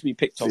it's supposed to be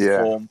picked on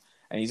form,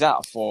 and he's out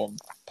of form.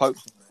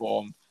 Pope's in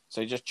form,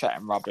 so he's just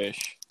chatting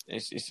rubbish.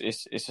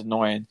 It's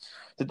annoying.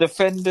 The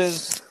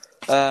defenders.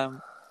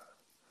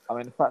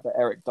 The fact that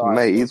Eric Dyer...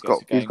 Mate, he's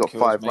got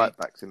 5 right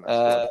backs in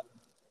that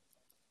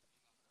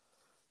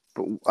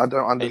squad. But I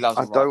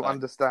don't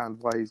understand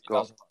why he's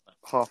got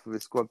half of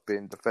his squad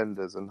being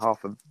defenders and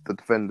half of the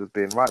defenders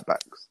being right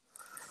backs.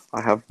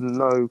 I have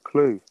no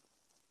clue.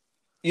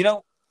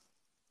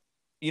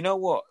 you know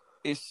what?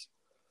 It's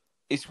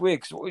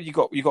weird because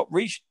you got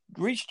Reece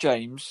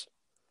James.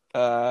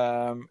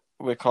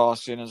 We're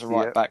classing as a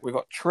right back. We've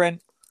got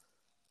Trent,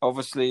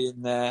 obviously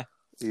in there.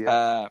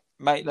 Yeah.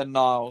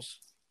 Maitland-Niles.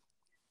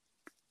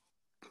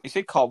 You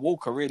said Carl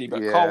Walker, really,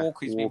 but Yeah, Carl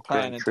Walker's been Walker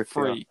playing and into Trippier.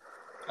 three,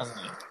 hasn't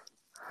he?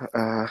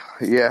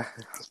 Yeah,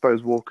 I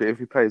suppose Walker, if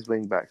he plays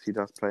wing backs, he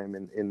does play him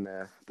in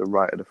the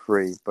right of the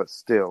three, but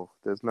still,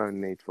 there's no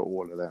need for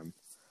all of them.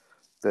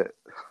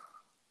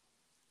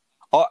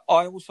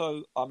 I'd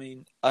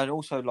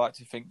also like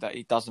to think that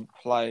he doesn't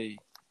play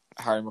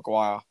Harry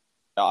Maguire.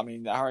 I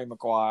mean, Harry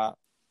Maguire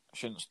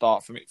shouldn't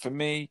start for me. For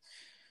me,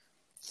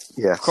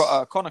 Yes.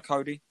 Connor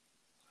Cody,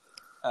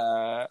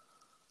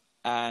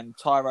 and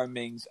Tyrone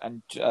Mings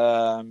and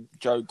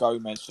Joe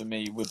Gomez for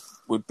me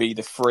would be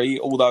the three.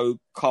 Although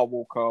Carl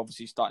Walker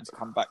obviously starting to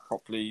come back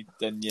properly,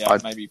 then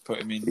I'd maybe put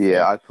him in.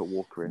 Yeah, I'd put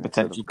Walker in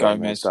potentially instead of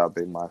Gomez. That'd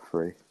be my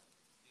three.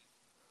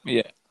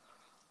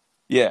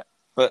 Yeah,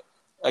 but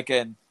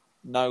again,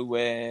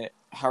 nowhere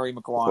Harry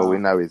Maguire. Well, we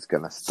know he's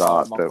going to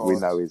start. Oh my God. We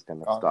know he's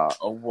going to start.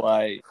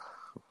 Away.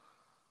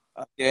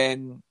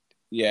 Again,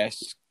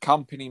 yes,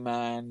 company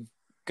man,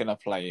 going to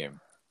play him.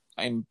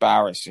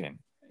 Embarrassing.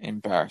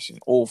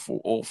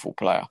 Awful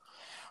player.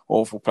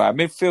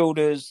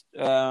 Midfielders,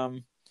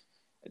 I'm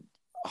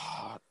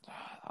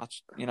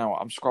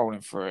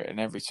scrolling through it, and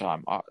every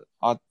time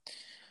a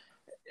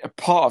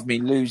part of me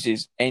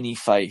loses any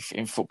faith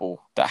in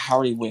football that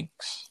Harry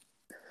Winks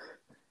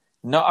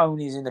not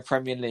only is in the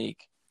Premier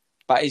League,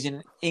 but is in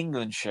an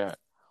England shirt.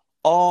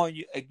 Are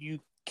you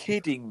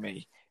kidding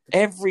me?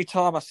 Every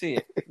time I see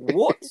it,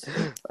 what?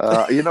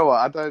 You know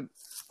what?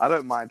 I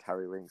don't mind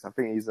Harry Winks. I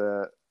think he's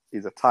a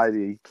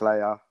tidy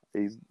player.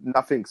 He's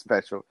nothing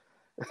special.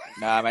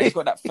 Nah, man, he's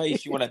got that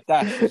face you want to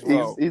dash as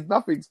well. He's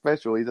nothing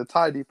special. He's a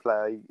tidy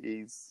player.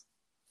 He's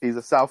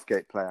a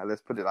Southgate player.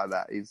 Let's put it like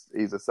that.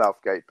 He's a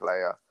Southgate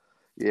player.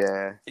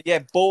 Yeah. Yeah,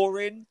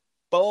 boring,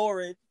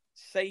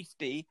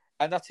 safety.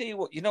 And I tell you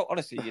what,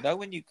 honestly,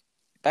 when you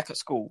back at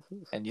school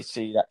and you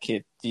see that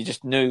kid, you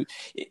just knew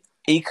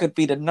he could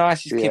be the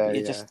nicest kid, but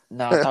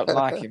I don't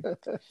like him.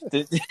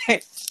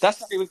 That's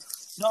how he was.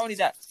 Not only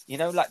that,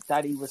 like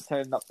Daddy was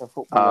turning up to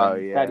football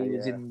and Daddy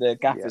was in the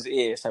gaffer's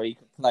ear so he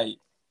could play.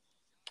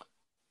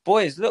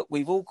 Boys, look,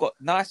 we've all got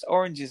nice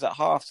oranges at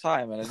half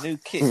time and a new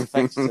kit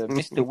thanks to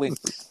Mr.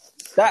 Winks.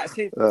 That's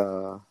it.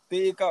 There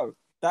you go.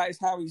 That is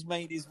how he's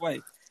made his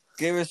way.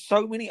 There are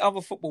so many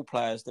other football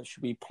players that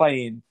should be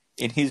playing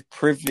in his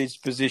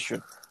privileged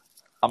position.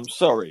 I'm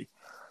sorry.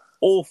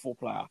 Awful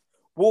player.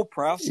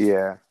 Ward-Prowse.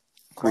 Yeah.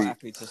 Quite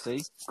happy to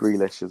see.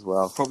 Grealish as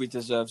well. Probably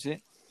deserves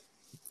it.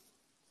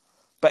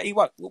 But he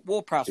won't.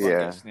 Ward-Prowse won't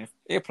get a sniff.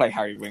 He'll play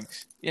Harry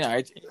Winks.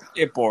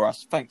 He'll bore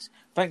us. Thanks.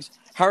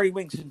 Harry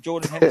Winks and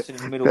Jordan Henderson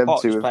in the middle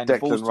part just playing the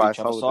balls to each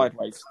other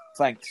sideways.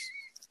 Thanks.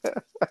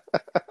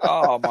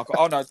 Oh my God!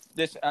 Oh no!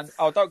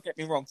 Don't get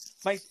me wrong.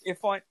 He'll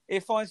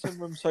find some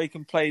room so he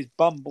can play his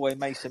bum boy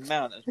Mason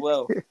Mount as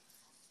well.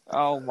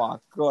 Oh my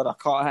God! I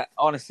can't.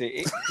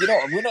 Honestly,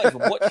 we're not even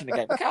watching the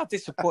game. Look how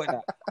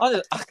disappointing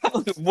that. I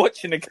can't even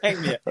watching the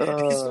game yet.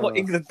 This is what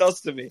England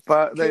does to me.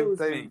 But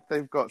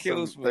they've got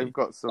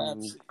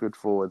some good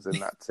forwards in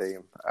that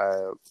team.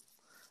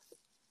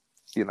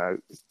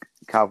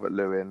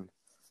 Calvert-Lewin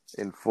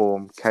in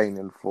form, Kane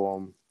in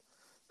form,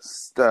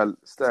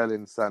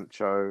 Sterling,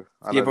 Sancho.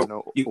 I know they're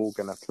not all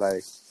going to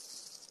play.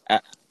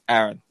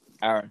 Aaron,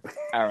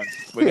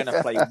 we're going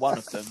to play one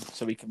of them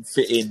so we can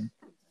fit in.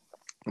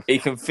 He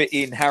can fit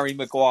in Harry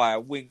Maguire,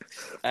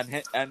 Winks,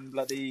 and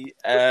bloody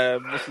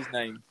what's his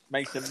name,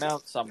 Mason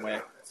Mount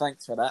somewhere.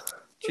 Thanks for that.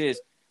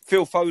 Cheers.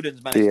 Phil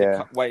Foden's managed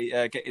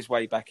to get his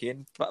way back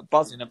in. But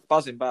buzzing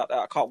about that.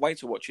 I can't wait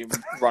to watch him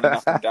running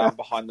up and down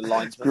behind the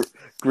linesman.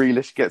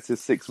 Grealish gets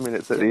his 6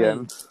 minutes at the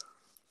end.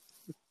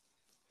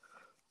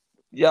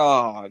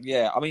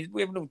 Yeah. I mean,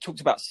 we haven't even talked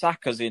about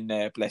Saka's in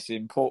there. Bless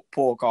him,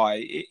 poor guy.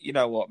 You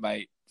know what,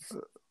 mate?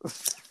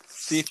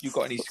 See if you've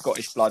got any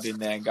Scottish blood in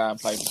there and go and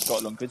play for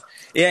Scotland, because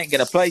he ain't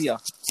going to play you.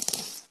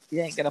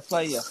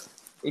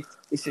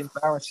 It's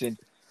embarrassing.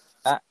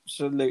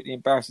 Absolutely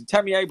embarrassing.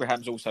 Tammy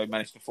Abraham's also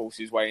managed to force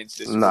his way into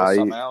this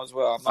somehow as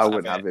well. I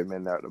wouldn't have him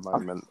in there at the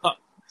moment.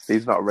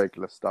 He's not a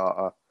regular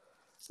starter.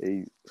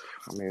 I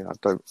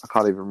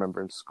can't even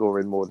remember him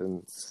scoring more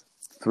than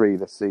 3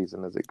 this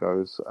season as it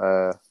goes.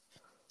 I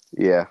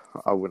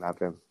wouldn't have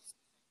him.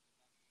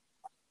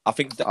 I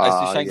think it's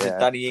a shame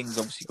that Danny Ings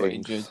obviously got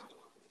injured.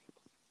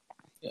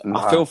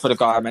 I feel for the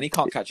guy, man. He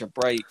can't catch a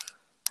break.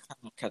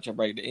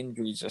 The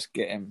injuries just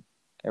get him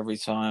every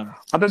time.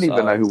 I don't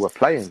even know who we're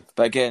playing.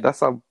 But again,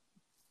 that's how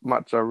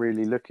much I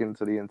really look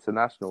into the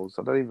internationals.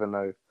 I don't even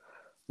know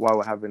why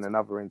we're having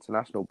another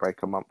international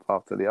break a month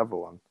after the other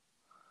one.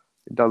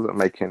 It doesn't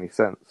make any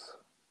sense.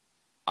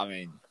 I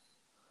mean,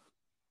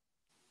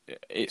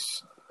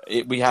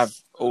 we have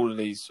all of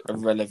these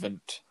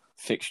irrelevant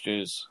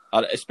fixtures,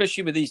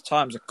 especially with these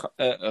times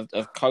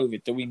of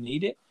COVID. Do we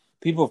need it?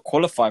 People have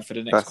qualified for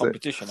the next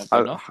competition.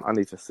 I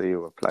need to see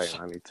who we're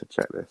playing. I need to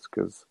check this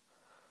because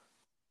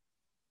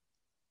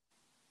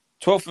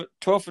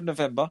 12th of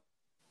November,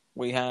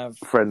 we have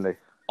Friendly.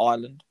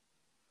 Ireland.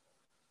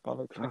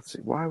 Let's see,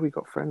 why have we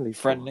got friendly?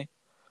 Friendly.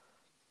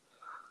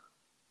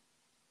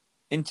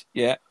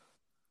 Yeah.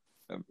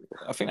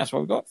 I think that's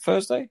what we got.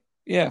 Thursday?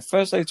 Yeah,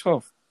 Thursday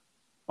 12th.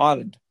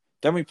 Ireland.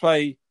 Then we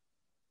play...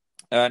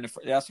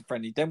 that's a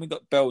friendly. Then we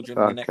got Belgium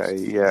in the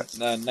next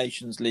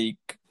Nations League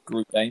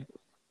group game.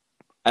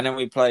 And then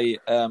we play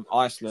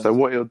Iceland. So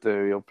what he'll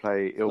do, he'll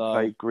play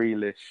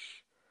Grealish,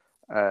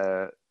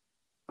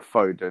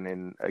 Foden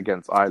in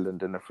against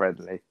Ireland in a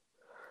friendly.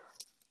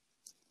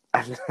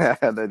 And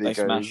then he goes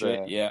smash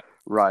it, yeah.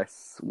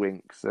 Rice,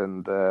 Winks,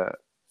 and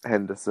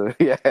Henderson.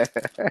 Yeah.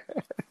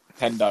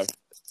 Hendo.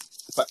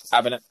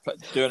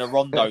 Doing a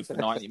rondo for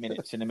 90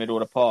 minutes in the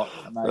middle of the park.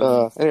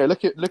 Anyway,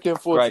 looking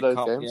forward to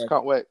those games. Yeah,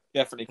 can't wait.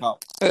 Definitely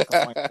can't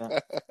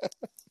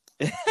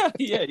wait.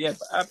 Yeah,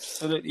 but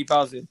absolutely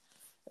buzzing.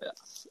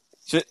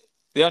 So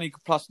the only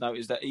plus note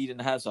is that Eden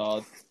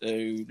Hazard,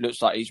 who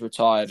looks like he's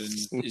retired and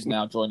is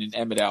now joining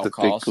Emmerdale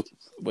cast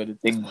with the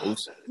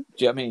Dingles. Do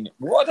you know what I mean?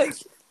 What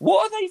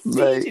are they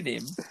feeding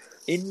him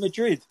in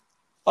Madrid?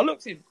 I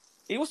looked at him.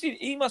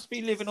 He must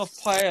be living off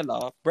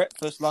paella,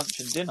 breakfast, lunch,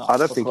 and dinner. I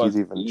don't think he's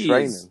even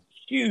training.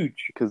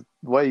 Huge. Because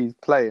the way he's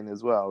playing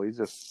as well, he's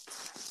just...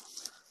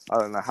 I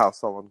don't know how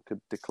someone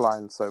could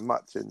decline so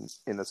much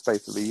in the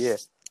space of a year.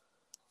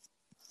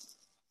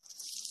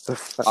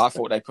 I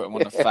thought they put him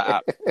on the fat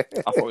app.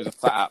 I thought it was a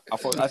fat app. I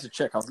thought that's a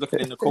check. I was looking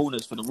in the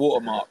corners for the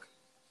watermark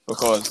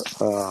because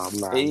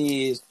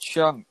he is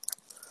chunk.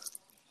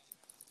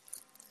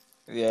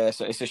 Yeah,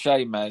 so it's a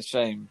shame, man.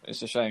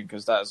 It's a shame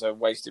because that's a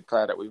wasted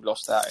player that we've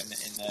lost out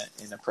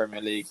in the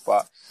Premier League.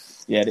 But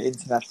yeah, the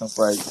international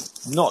break.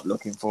 Not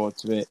looking forward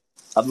to it.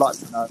 I'd like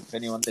to know if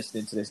anyone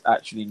listening to this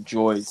actually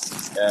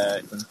enjoys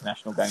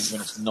international games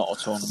when it's not a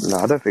tournament. No,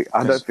 I don't think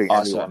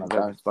anyone I've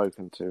ever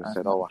spoken to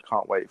said, "Oh, I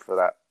can't wait for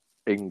that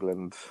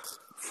England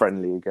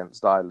friendly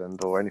against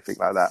Ireland" or anything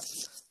like that.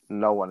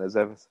 No one has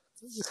ever.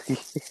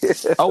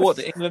 Oh, what,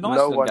 the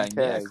England-Iceland one game?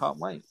 cares. Yeah, can't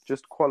wait.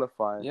 Just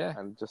qualify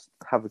and just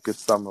have a good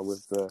summer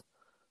with the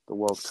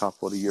World Cup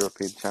or the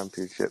European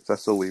Championships.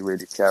 That's all we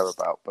really care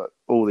about. But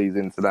all these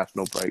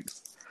international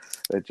breaks,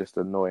 they're just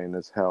annoying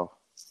as hell.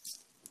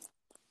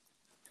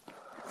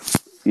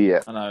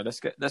 Yeah, I know.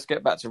 Let's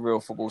get back to real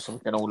football so we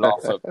can all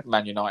laugh at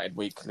Man United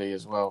weekly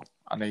as well.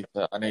 I need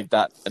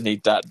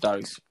that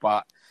dose.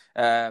 But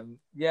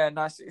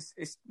nice.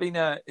 It's been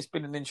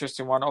an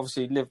interesting one.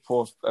 Obviously,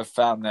 Liverpool have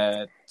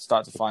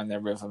started to find their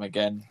rhythm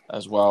again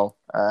as well.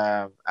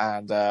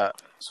 And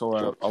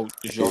saw old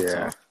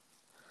Jota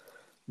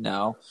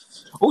now.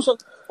 Also,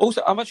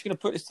 I'm actually going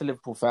to put this to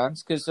Liverpool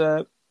fans because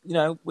I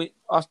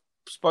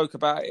spoke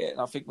about it, and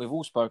I think we've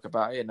all spoke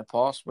about it in the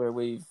past where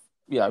we've.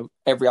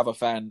 Every other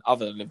fan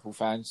other than Liverpool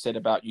fans said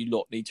about you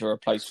lot need to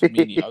replace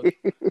Firmino.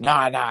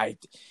 No,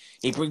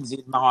 he brings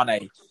in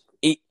Mane.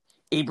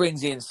 He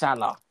brings in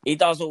Salah. He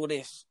does all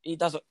this. He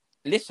doesn't.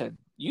 Listen,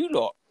 you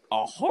lot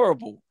are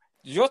horrible.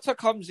 Jota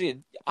comes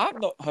in. I've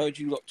not heard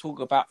you lot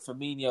talk about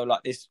Firmino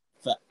like this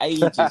for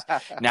ages.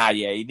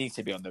 He needs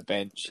to be on the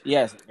bench. He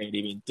hasn't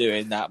really been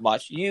doing that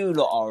much. You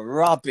lot are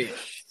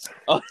rubbish.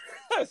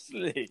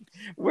 Honestly,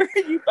 where are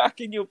you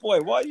backing your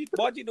boy? Why do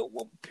you not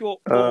want pure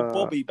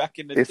Bobby back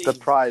in the team? It's the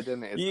pride,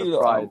 isn't it? It's the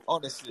pride.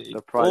 Honestly,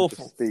 the pride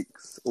awful. just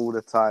speaks all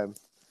the time.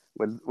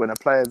 When a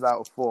player's out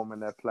of form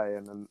and they're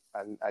playing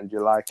and you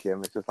like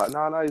him, it's just like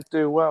no, he's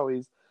doing well.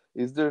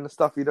 He's doing the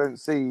stuff you don't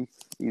see.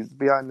 He's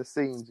behind the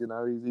scenes,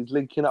 He's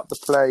linking up the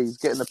play. He's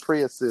getting the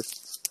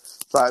pre-assists.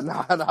 It's like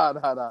no.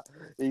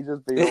 He's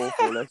just being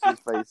awful. Let's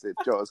just face it.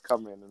 Jota's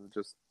coming and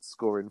just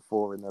scoring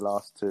 4 in the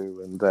last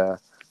 2 and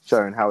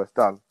showing how it's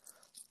done.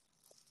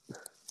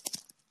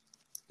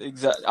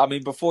 Exactly. I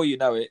mean, before you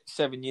know it,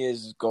 7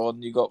 years has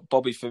gone. You got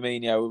Bobby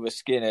Firmino with a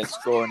skinhead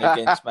scoring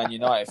against Man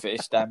United for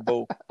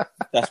Istanbul.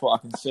 That's what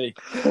I can see.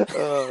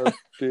 Oh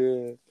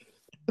dear.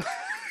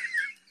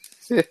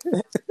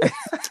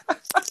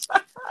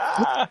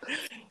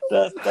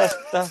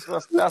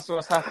 That's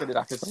what's happening.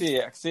 I can see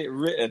it. I can see it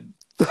written.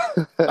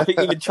 I think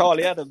even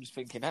Charlie Adams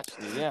thinking,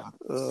 actually,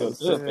 still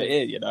do a bit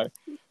here,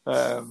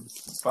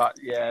 But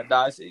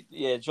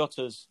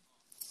Jota's.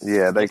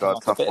 Yeah, they got a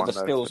tough one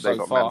though. They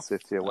got far. Man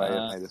City away,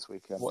 haven't they, this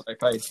weekend? What they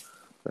played.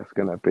 That's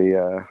going to be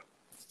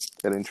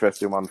an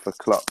interesting one for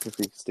Klopp if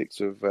he sticks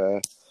with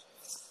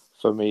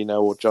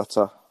Firmino or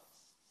Jota.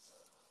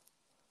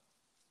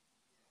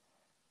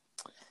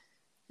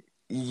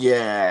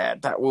 Yeah,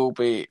 that will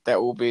be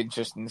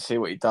interesting to see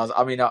what he does.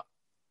 I mean,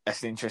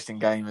 that's an interesting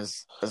game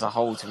as a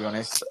whole, to be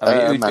honest.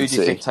 Who do you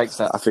think takes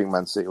that? I think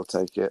Man City will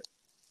take it.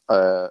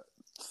 I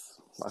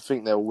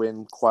think they'll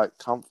win quite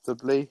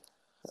comfortably.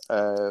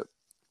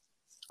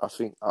 I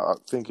think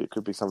it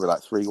could be something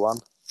like 3-1.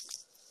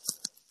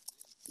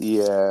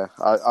 Yeah,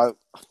 I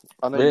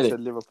know really? You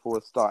said Liverpool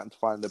are starting to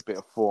find a bit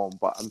of form,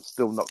 but I'm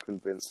still not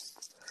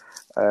convinced.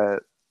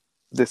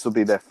 This will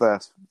be their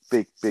first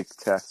big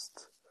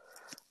test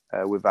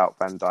without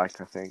Van Dijk,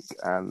 I think,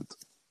 and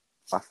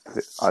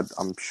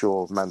I'm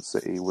sure Man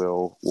City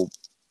will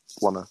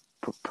want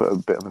to put a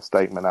bit of a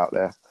statement out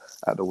there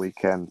at the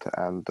weekend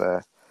and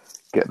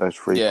get those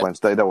 3 Yeah. points.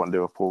 They don't want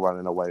Liverpool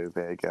running away with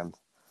it again,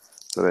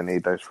 so they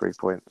need those 3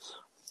 points.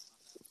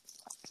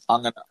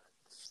 I'm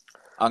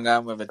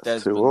going with a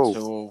Desmond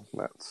 2-2.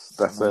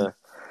 2-2.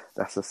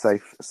 That's a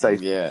safe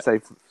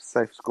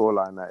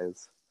scoreline, that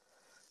is,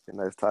 in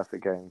those type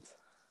of games.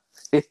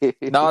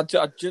 No, I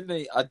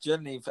genuinely, I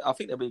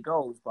think there'll be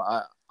goals,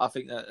 but I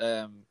think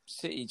that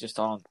City just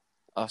are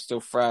still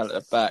frail at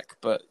the back.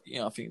 But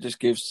I think it just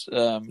gives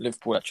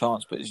Liverpool that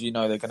chance. But as you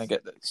know, they're going to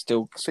get should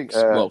still get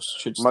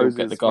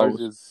the goals.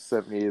 Moses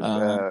sent me his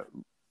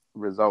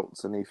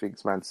results, and he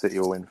thinks Man City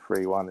will win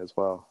 3-1 as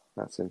well.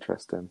 That's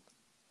interesting.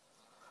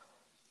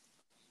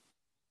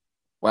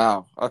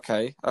 Wow.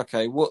 Okay.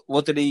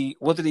 What did he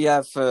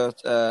have for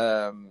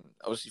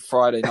obviously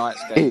Friday night's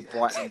game?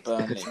 Brighton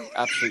Burnley,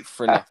 absolute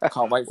thriller.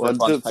 Can't wait for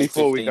everyone to pay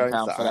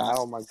 £15 for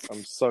that.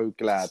 I'm so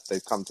glad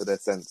they've come to their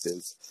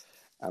senses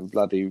and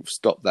bloody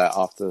stopped that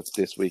after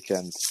this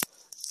weekend.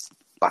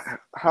 Like,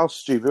 how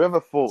stupid! Whoever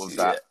thought of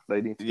that,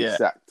 they need to be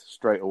sacked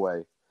straight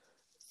away.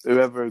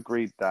 Whoever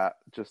agreed that,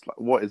 just like,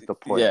 what is the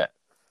point?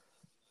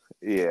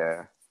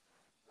 Yeah.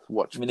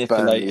 Watch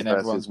Burnley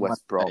versus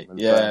West Brom and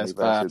Burnley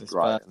versus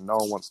Brighton. No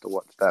one wants to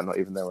watch that, not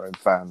even their own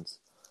fans.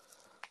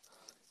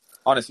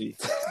 Honestly,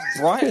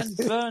 Brighton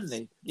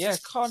Burnley. Yeah,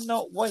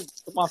 cannot wait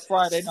for my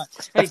Friday night.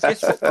 Hey,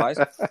 guess what, guys?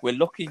 We're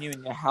locking you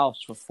in your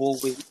house for 4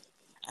 weeks.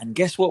 And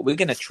guess what? We're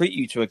going to treat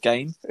you to a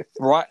game.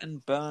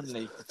 Brighton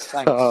Burnley.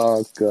 Thanks.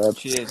 Oh, God.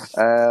 Cheers.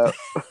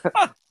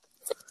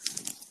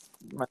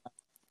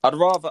 I'd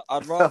rather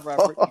have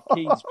Ricky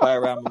Keys play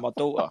around with my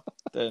daughter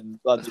than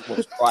bloody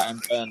watch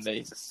Brighton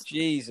Burnley.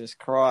 Jesus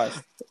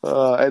Christ.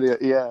 Anyway,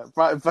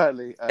 Brighton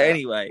Burnley.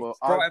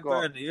 Brighton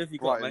Burnley, who have you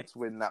got, Brighton mate? to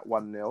win that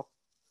 1-0.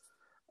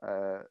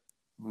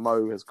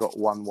 Mo has got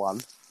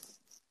 1-1.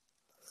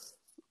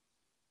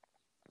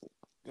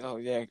 Oh,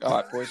 yeah. All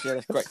right, boys. Yeah,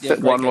 that's great. Yeah,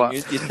 great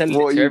 1-1. You're telling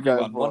it to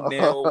everyone.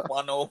 1-0,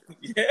 1-0.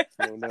 Yeah.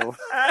 0-0.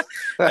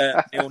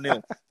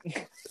 0-0.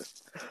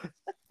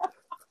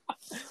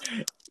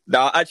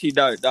 No, actually,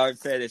 no. In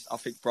fairness, I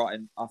think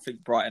Brighton are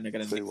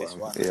going to nick this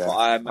one. Yeah, but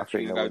I'm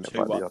actually going to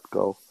go 2-1.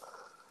 Goal.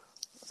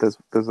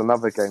 There's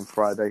another game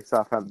Friday,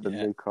 Southampton,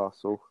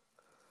 Newcastle.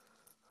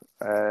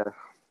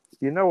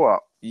 You know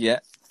what? Yeah.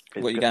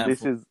 What are you going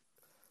for?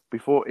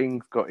 Before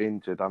Ings got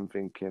injured, I'm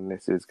thinking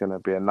this is going to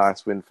be a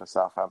nice win for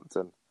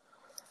Southampton.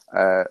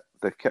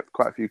 They've kept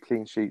quite a few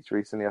clean sheets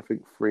recently. I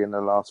think 3 in the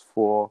last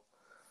 4.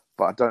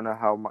 But I don't know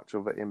how much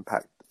of an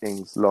impact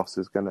Ings' loss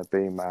is going to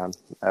be, man.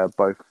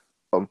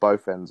 On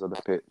both ends of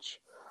the pitch.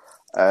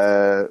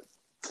 And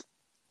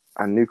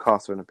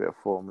Newcastle in a bit of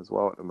form as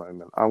well at the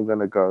moment. I'm going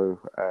to go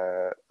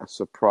a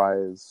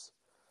surprise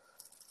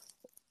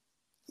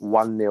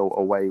 1-0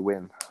 away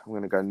win. I'm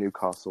going to go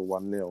Newcastle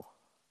 1-0.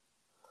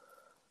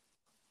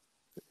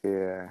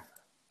 Yeah.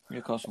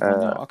 Newcastle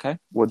 1-0. Okay.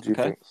 What do you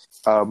think?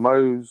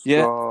 Mo's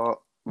got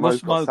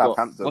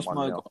Southampton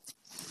 1-0. Got?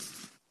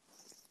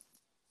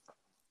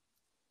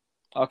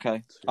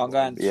 Okay. I'm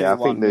going 2-1 I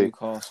think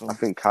Newcastle. I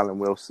think Callum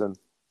Wilson,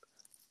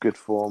 good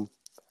form.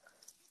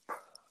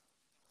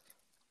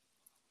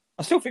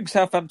 I still think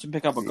Southampton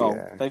pick up a goal.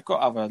 Yeah. They've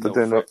got other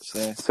little threats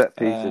there. Set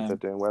pieces are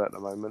doing well at the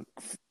moment.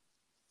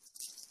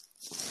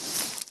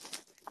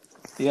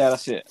 Yeah,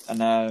 that's it.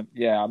 And I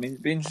mean,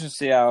 it'd be interesting to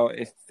see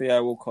if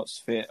Theo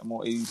Walcott's fit and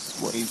what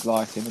he's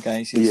like in the game.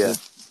 He seems to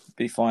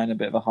be finding a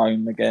bit of a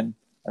home again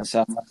at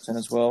Southampton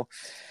as well.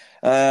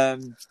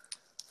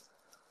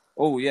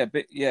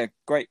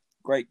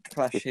 Great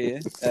clash here.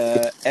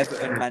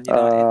 Everton, Man United.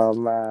 Oh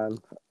man.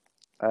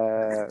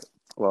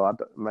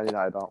 Man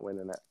United aren't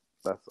winning it.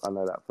 I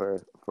know that for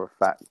a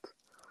fact.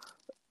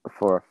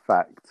 For a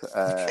fact.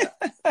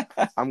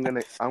 I'm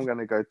gonna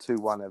go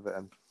 2-1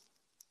 Everton.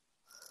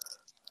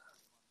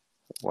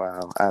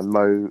 Wow, and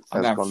Mo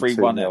has gone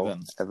 3-1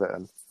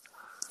 Everton.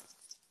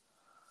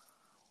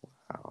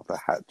 Wow, the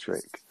hat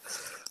trick.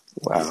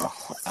 Wow,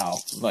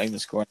 not even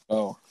scoring a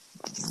goal.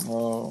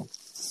 Oh,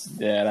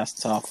 yeah, that's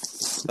tough.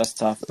 Soz,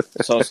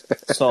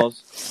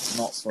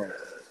 not so.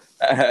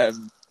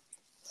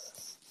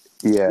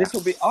 Yeah, I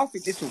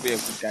think this will be a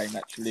good game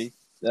actually.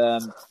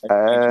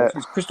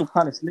 It's Crystal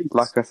Palace Leeds.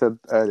 Like I said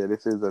earlier,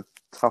 this is a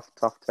tough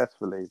test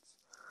for Leeds.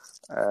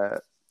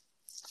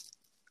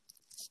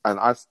 And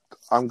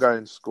I'm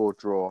going to score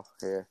draw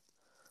here.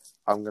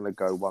 I'm going to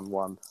go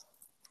 1-1.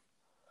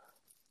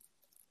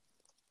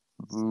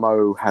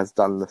 Mo has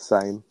done the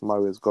same.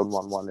 Mo has gone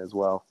 1-1 as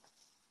well.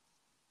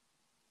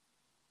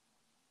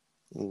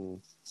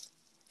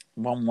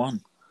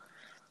 1-1.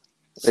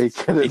 He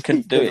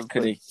couldn't do it,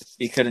 could he?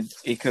 He couldn't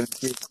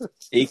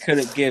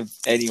give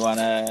anyone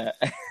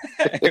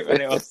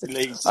anyone else to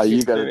lead. Are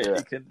you going to do it?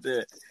 He couldn't do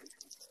it.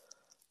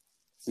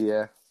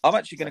 Yeah. I'm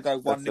actually going to go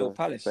 1-0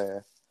 Palace.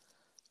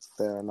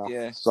 Fair enough.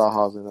 Yeah.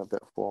 Zaha's in a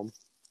bit of form.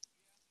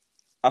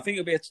 I think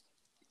it'll be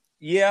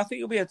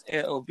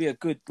a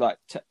good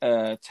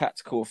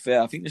tactical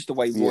affair. I think just the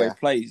way Roy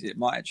plays, it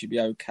might actually be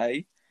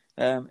okay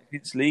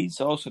against Leeds.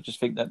 I also just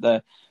think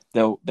that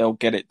they'll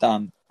get it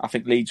done. I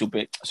think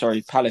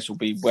Palace will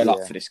be well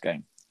up for this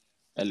game.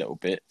 a little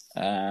bit.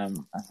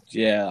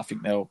 Yeah, I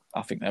think they'll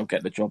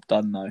get the job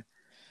done though.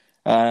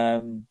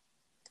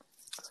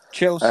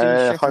 Chelsea,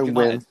 Sheffield home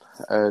United.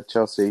 win.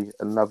 Chelsea,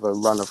 another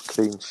run of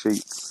clean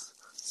sheets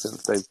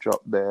since they've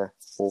dropped their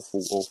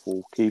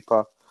awful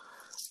keeper.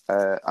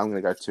 I'm going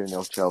to go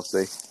 2-0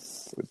 Chelsea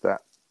with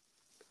that.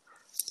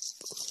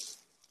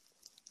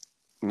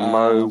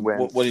 Mo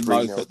went what did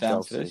Mo 3-0 put down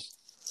Chelsea. for this?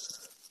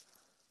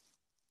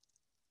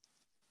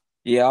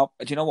 Yeah,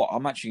 do you know what?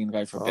 I'm actually going to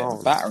go for a bit of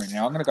a battering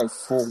here. I'm going to go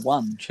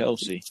 4-1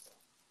 Chelsea.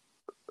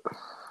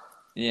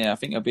 Yeah, I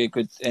think it'll be a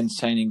good,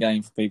 entertaining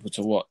game for people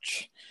to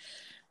watch.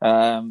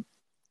 A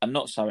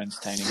not so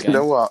entertaining game. You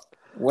know what?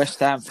 West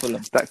Ham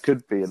Fulham. That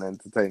could be an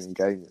entertaining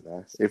game,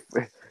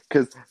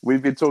 because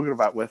we've been talking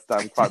about West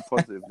Ham quite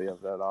positively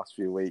over the last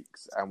few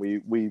weeks, and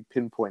we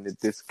pinpointed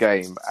this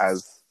game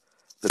as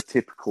the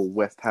typical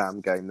West Ham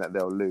game that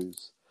they'll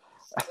lose.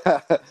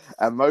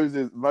 And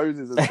Moses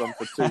has gone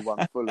for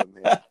 2-1 Fulham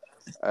here.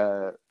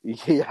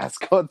 He has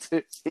got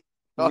to.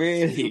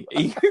 Really?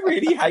 He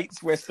really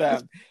hates West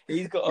Ham.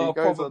 He's got a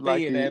proper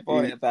billionaire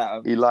bonnet about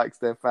him. He likes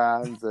their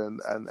fans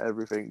and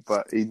everything,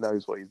 but he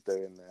knows what he's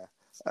doing there.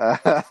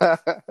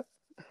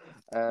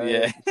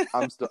 Yeah.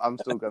 I'm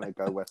still going to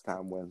go West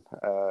Ham win.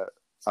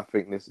 I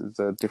think this is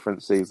a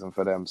different season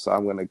for them, so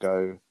I'm going to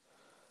go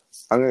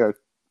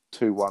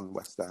 2-1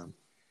 West Ham.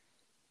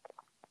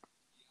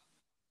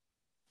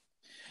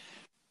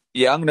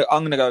 Yeah, I'm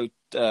gonna go.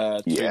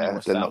 2-0 Yeah,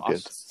 West they're Ham. not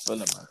good.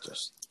 Fulham are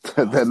just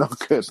They're not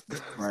good.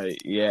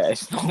 great. Yeah,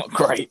 it's not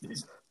great.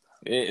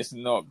 It's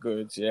not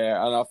good.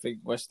 Yeah, and I think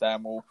West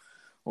Ham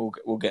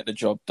will get the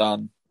job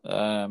done.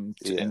 In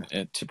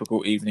a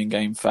typical evening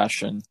game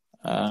fashion.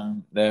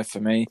 There for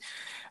me.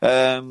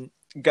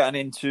 Getting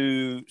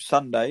into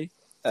Sunday,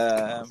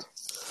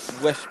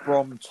 West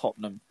Brom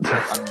Tottenham.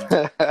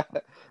 Well,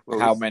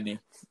 How many?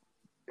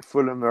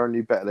 Fulham are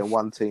only better than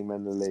one team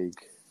in the league,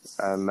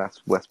 and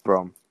that's West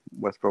Brom.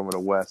 West Brom are the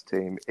worst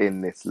team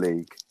in this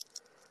league.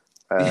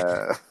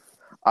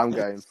 I'm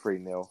going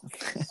 3-0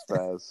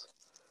 Spurs.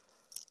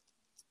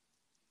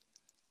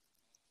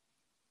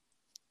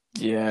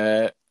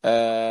 Yeah.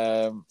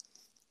 Yeah,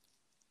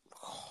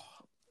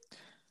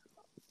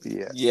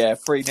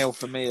 3-0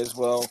 for me as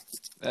well.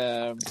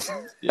 I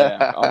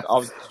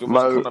was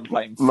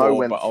contemplating 4, Mo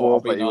went but 4, I'll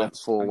be but he went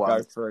nice 4-1. and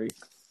go 3.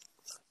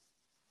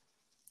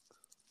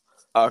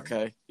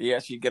 Okay, he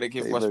actually going to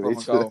give West Brom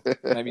a goal.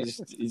 Maybe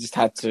he just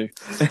had to.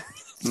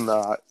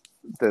 No,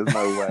 there's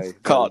no way.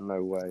 Can't. There's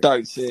no way.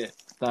 Don't see it.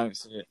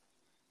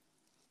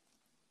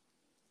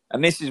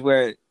 And this is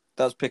where it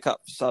does pick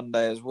up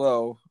Sunday as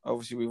well.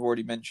 Obviously, we've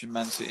already mentioned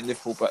Man City and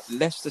Liverpool, but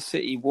Leicester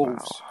City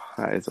Wolves.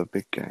 Wow, that is a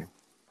big game.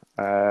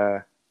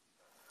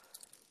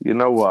 You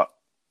know what?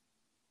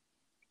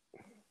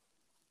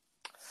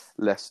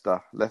 Leicester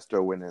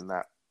are winning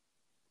that.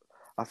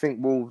 I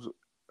think Wolves,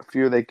 a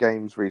few of their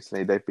games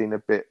recently, they've been a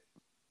bit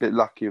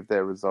lucky with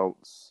their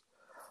results.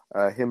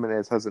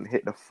 Jimenez hasn't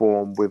hit the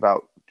form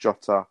without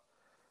Jota.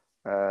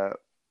 So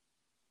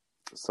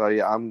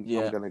I'm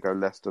going to go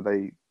Leicester.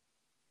 They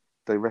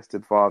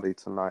rested Vardy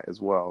tonight as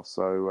well.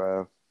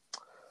 So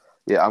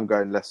I'm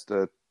going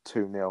Leicester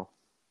 2-0.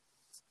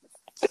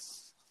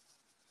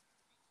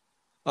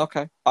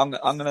 Okay, I'm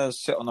going to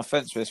sit on the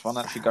fence with this one.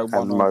 Actually, go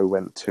 1-1. And Mo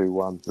went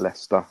 2-1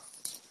 Leicester.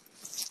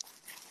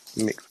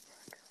 Mixed.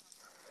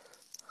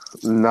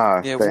 No,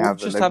 Yeah, they Wolves haven't.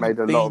 just They've haven't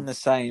made been the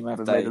same, have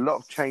they've they? made a lot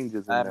of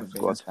changes in their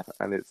squad,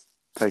 and it's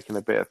taken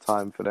a bit of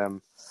time for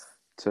them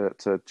to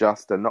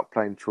adjust. They're not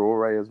playing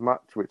Traore as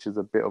much, which is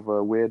a bit of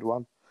a weird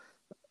one.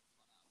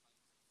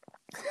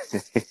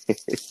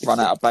 Run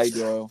out of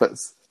baby oil. But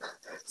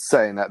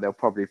saying that, they'll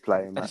probably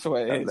play him That's at the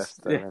way it is.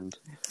 Leicester Yeah. and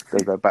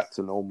they'll go back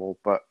to normal.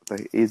 But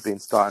he's been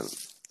starting.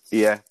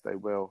 Yeah, they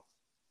will.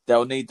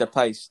 They'll need the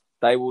pace.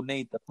 They will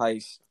need the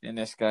pace in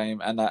this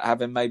game, and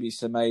having maybe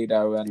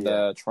Semedo and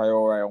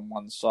Traore on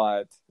one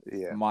side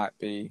might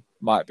be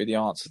the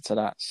answer to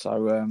that.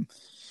 So,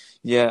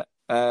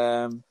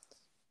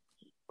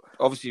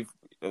 obviously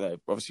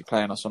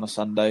playing us on a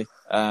Sunday.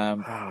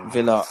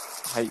 Villa,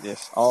 hate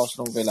this.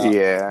 Arsenal, Villa.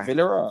 Yeah.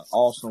 Villa are an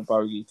Arsenal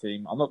bogey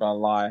team. I'm not going to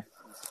lie.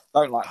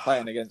 Don't like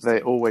playing against They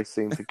them. always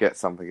seem to get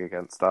something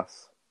against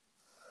us.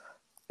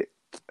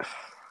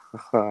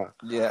 Well,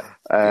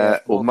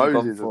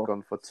 Moses has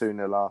gone for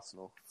 2-0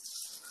 Arsenal.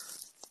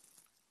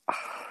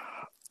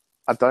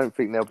 I don't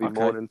think there'll be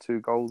more than 2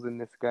 goals in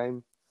this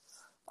game.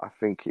 I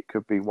think it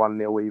could be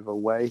 1-0 either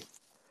way.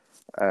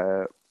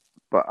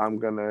 But I'm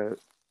gonna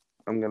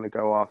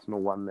go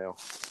Arsenal 1-0.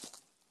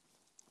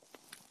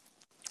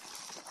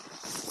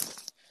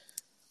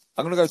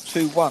 I'm going to go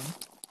 2-1.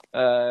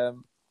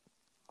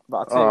 But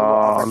I'll tell you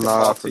what,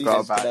 I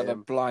forgot about him.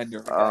 him. Blinder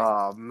again.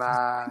 Oh,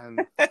 man.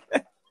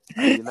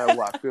 You know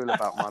what I feel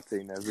about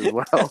Martinez as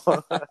well.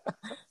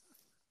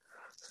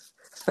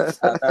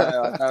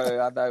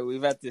 I know.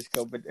 We've had this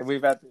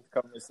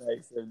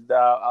conversation.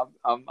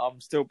 I'm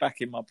still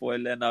backing my boy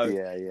Leno.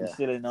 Yeah. He's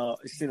still in an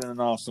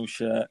Arsenal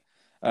shirt.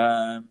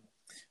 I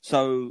don't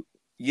know.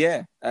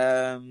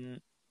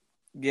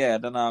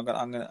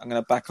 I'm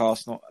gonna back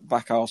Arsenal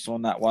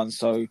on that one.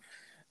 So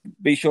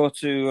be sure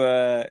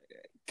to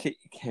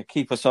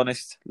keep us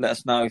honest. Let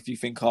us know if you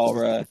think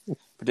our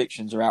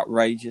predictions are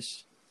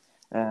outrageous.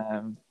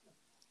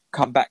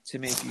 Come back to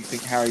me if you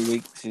think Harry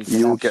Weeks is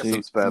an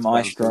absolute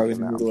maestro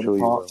in the middle of the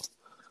park.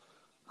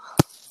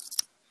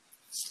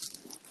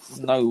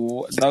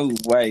 No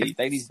way.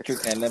 They need to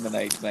drink their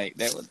lemonade, mate.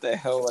 What the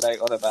hell are they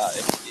on about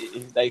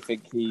if they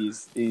think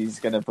he's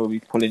going to probably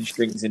pulling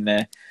strings in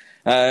there?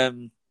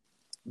 But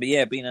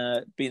yeah, been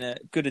a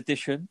good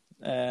addition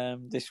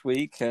this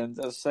week. And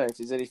as I say, if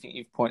there's anything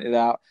you've pointed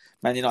out,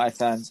 Man United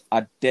fans,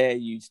 I dare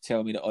you to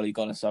tell me that Ole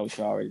Gunnar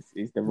Solskjaer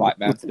is the right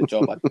man for the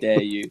job. I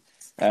dare you,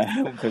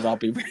 because I'll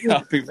be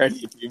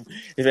ready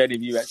if any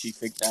of you actually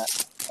think that.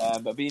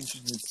 But be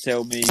interested to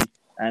tell me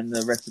and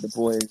the rest of the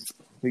boys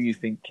who you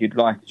think you'd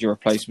like as your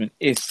replacement,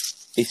 if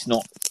it's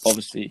not,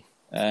 obviously,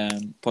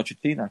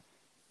 Pochettino.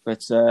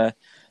 But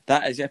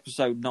that is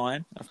episode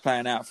 9 of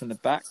Playing Out from the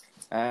Back.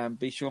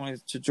 Be sure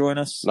to join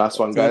us Last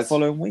one, guys. the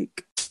following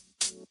week.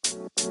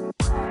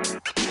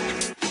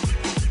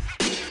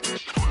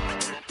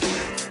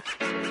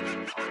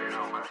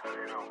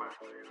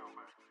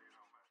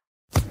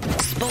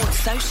 Sports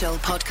Social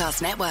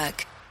Podcast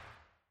Network.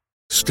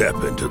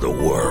 Step into the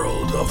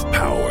world of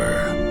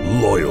power,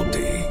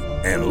 loyalty,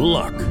 and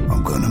luck.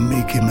 I'm gonna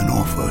make him an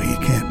offer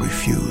he can't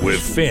refuse.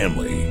 With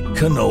family,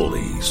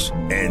 cannolis,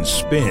 and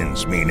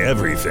spins mean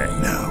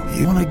everything. Now,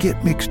 you wanna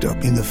get mixed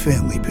up in the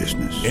family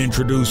business.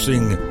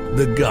 Introducing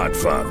The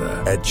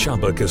Godfather at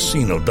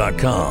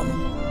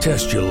ChumbaCasino.com.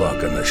 Test your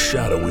luck in the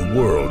shadowy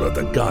world of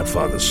The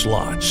Godfather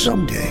slot.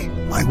 Someday,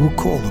 I will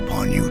call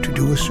upon you to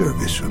do a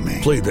service for me.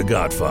 Play The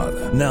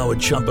Godfather now at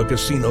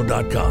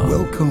ChumbaCasino.com.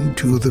 Welcome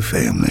to the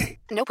family.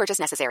 No purchase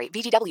necessary.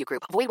 VGW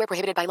Group. Void where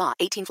prohibited by law.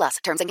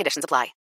 18+. Terms and conditions apply.